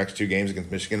going to win our next 2 games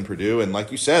against Michigan and Purdue. And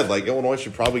like you said, like Illinois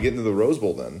should probably get into the Rose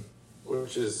Bowl then.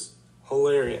 Which is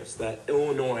hilarious that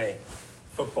Illinois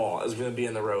football is going to be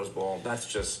in the Rose Bowl.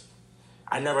 That's just,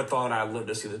 I never thought I'd live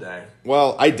to see the day.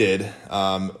 Well, I did.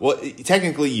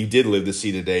 Technically, you did live to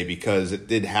see the day because it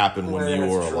did happen when you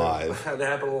were alive. It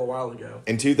happened a little while ago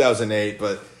in 2008.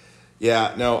 But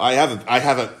yeah, no, I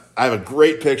have a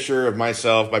great picture of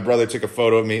myself. My brother took a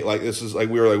photo of me. Like this is like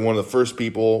we were like one of the first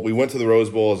people. We went to the Rose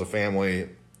Bowl as a family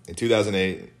in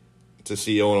 2008 to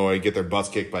see Illinois get their butts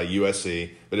kicked by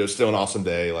USC. But it was still an awesome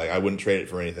day. Like I wouldn't trade it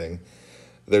for anything.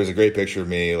 There's a great picture of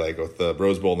me like with the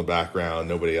Rose Bowl in the background,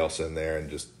 nobody else in there, and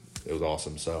just it was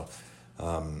awesome. So,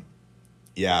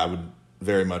 yeah, I would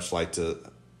very much like to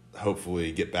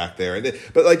hopefully get back there.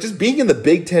 But like just being in the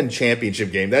Big Ten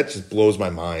championship game, that just blows my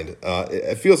mind.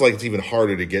 It feels like it's even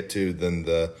harder to get to than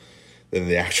the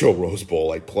actual Rose Bowl,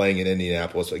 like playing in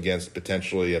Indianapolis against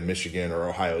potentially a Michigan or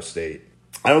Ohio State.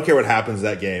 I don't care what happens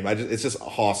that game. It's just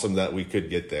awesome that we could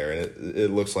get there, and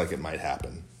it looks like it might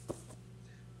happen.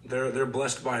 They're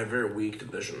blessed by a very weak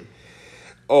division.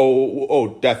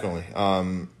 Oh, definitely.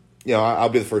 I'll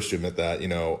be the first to admit that.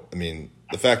 I mean,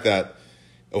 the fact that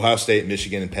Ohio State,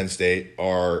 Michigan, and Penn State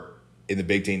are in the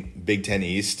Big Ten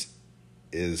East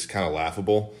is kind of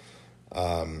laughable.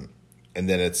 And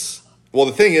then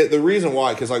the reason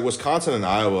why, because like Wisconsin and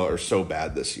Iowa are so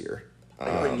bad this year.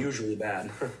 They're unusually bad.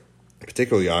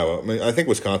 Particularly Iowa. I mean, I think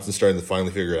Wisconsin's starting to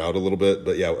finally figure it out a little bit,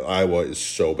 but yeah, Iowa is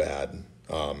so bad.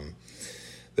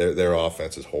 Their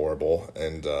offense is horrible,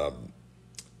 and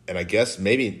I guess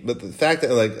maybe, but the fact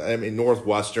that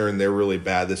Northwestern, they're really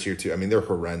bad this year too. I mean, they're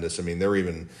horrendous. I mean, they're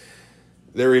even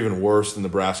worse than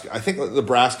Nebraska. I think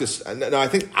I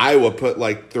think Iowa put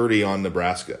like 30 on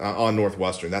Nebraska on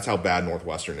Northwestern. That's how bad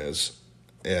Northwestern is,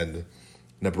 and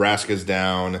Nebraska's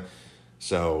down.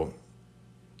 So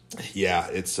yeah,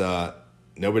 it's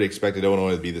nobody expected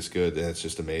Illinois to be this good, and it's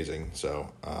just amazing.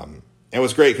 So. And it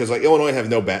was great because like Illinois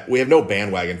we have no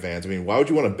bandwagon fans. I mean, why would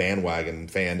you want a bandwagon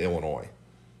fan Illinois,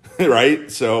 right?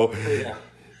 So yeah.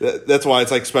 That's why it's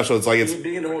like special. It's like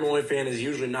being an Illinois fan is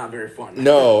usually not very fun.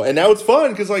 No, and now it's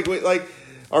fun because like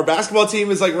our basketball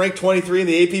team is like ranked 23 in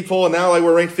the AP poll, and now like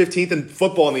we're ranked 15th in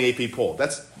football in the AP poll.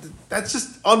 That's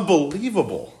just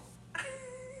unbelievable.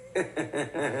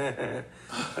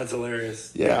 That's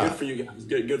hilarious. Yeah. Good for you guys.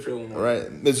 Good for Illinois.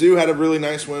 Right. Mizzou had a really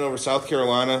nice win over South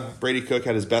Carolina. Brady Cook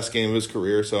had his best game of his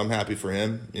career, so I'm happy for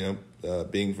him,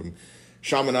 being from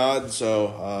Chaminade.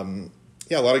 So,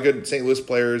 a lot of good St. Louis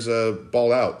players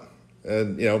balled out.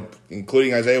 And,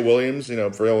 including Isaiah Williams,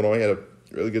 for Illinois, had a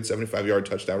really good 75-yard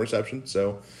touchdown reception.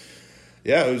 So,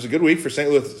 yeah, it was a good week for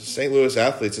St. Louis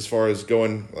athletes as far as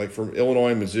going, like, from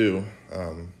Illinois and Mizzou.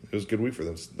 It was a good week for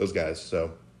those guys,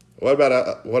 so. What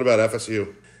about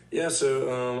FSU? Yeah,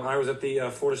 so I was at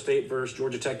the Florida State versus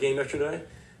Georgia Tech game yesterday.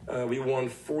 We won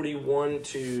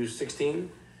 41-16,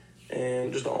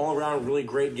 and just an all-around really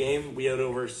great game. We had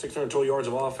over 600 total yards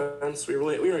of offense. We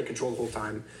were in control the whole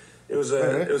time. It was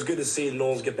good to see the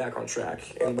Noles get back on track,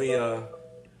 and we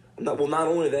not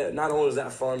only was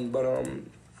that fun, but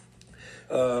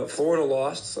Florida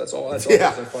lost. So that's always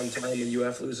a fun time when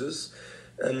UF loses,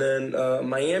 and then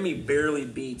Miami barely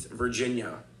beat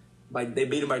Virginia. They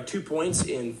beat them by 2 points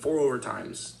in 4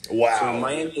 overtimes. Wow. So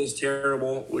Miami is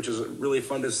terrible, which is really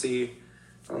fun to see.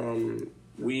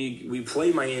 We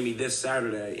play Miami this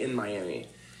Saturday in Miami.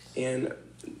 And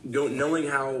knowing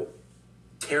how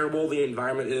terrible the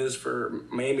environment is for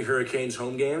Miami Hurricanes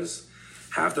home games,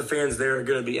 half the fans there are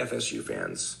going to be FSU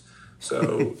fans.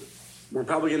 So we're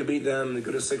probably going to beat them and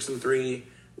go to 6-3,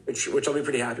 which I'll be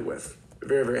pretty happy with.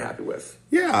 Very, very happy with.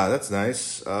 Yeah, that's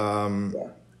nice.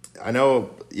 I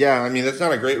know, I mean, that's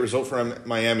not a great result for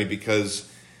Miami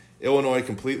because Illinois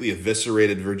completely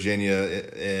eviscerated Virginia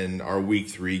in our Week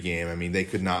 3 game. I mean, they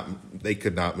could not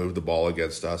move the ball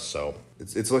against us, so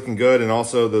it's looking good. And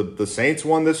also the Saints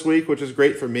won this week, which is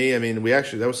great for me. I mean,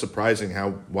 that was surprising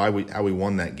how we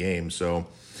won that game. So,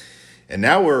 and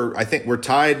now we're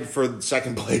tied for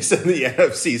second place in the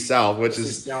NFC South, which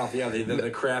is South,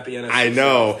 the crappy NFC. I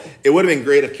know South. It would have been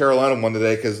great if Carolina won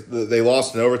today because they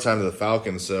lost in overtime to the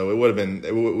Falcons. So it would have been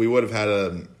we would have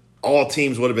had all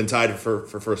teams would have been tied for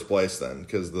first place then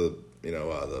because the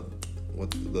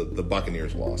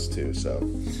Buccaneers lost too.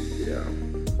 So yeah.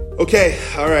 Okay,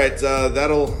 all right.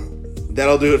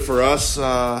 That'll do it for us.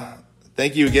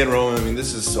 Thank you again, Roman. I mean,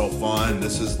 this is so fun.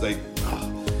 This is like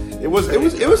it was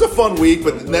a fun week,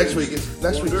 but next week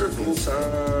wonderful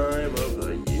time of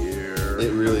the year.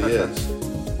 It really is.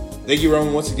 Thank you,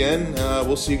 Roman, once again.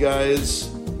 We'll see you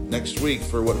guys next week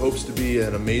for what hopes to be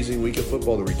an amazing week of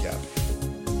football to recap.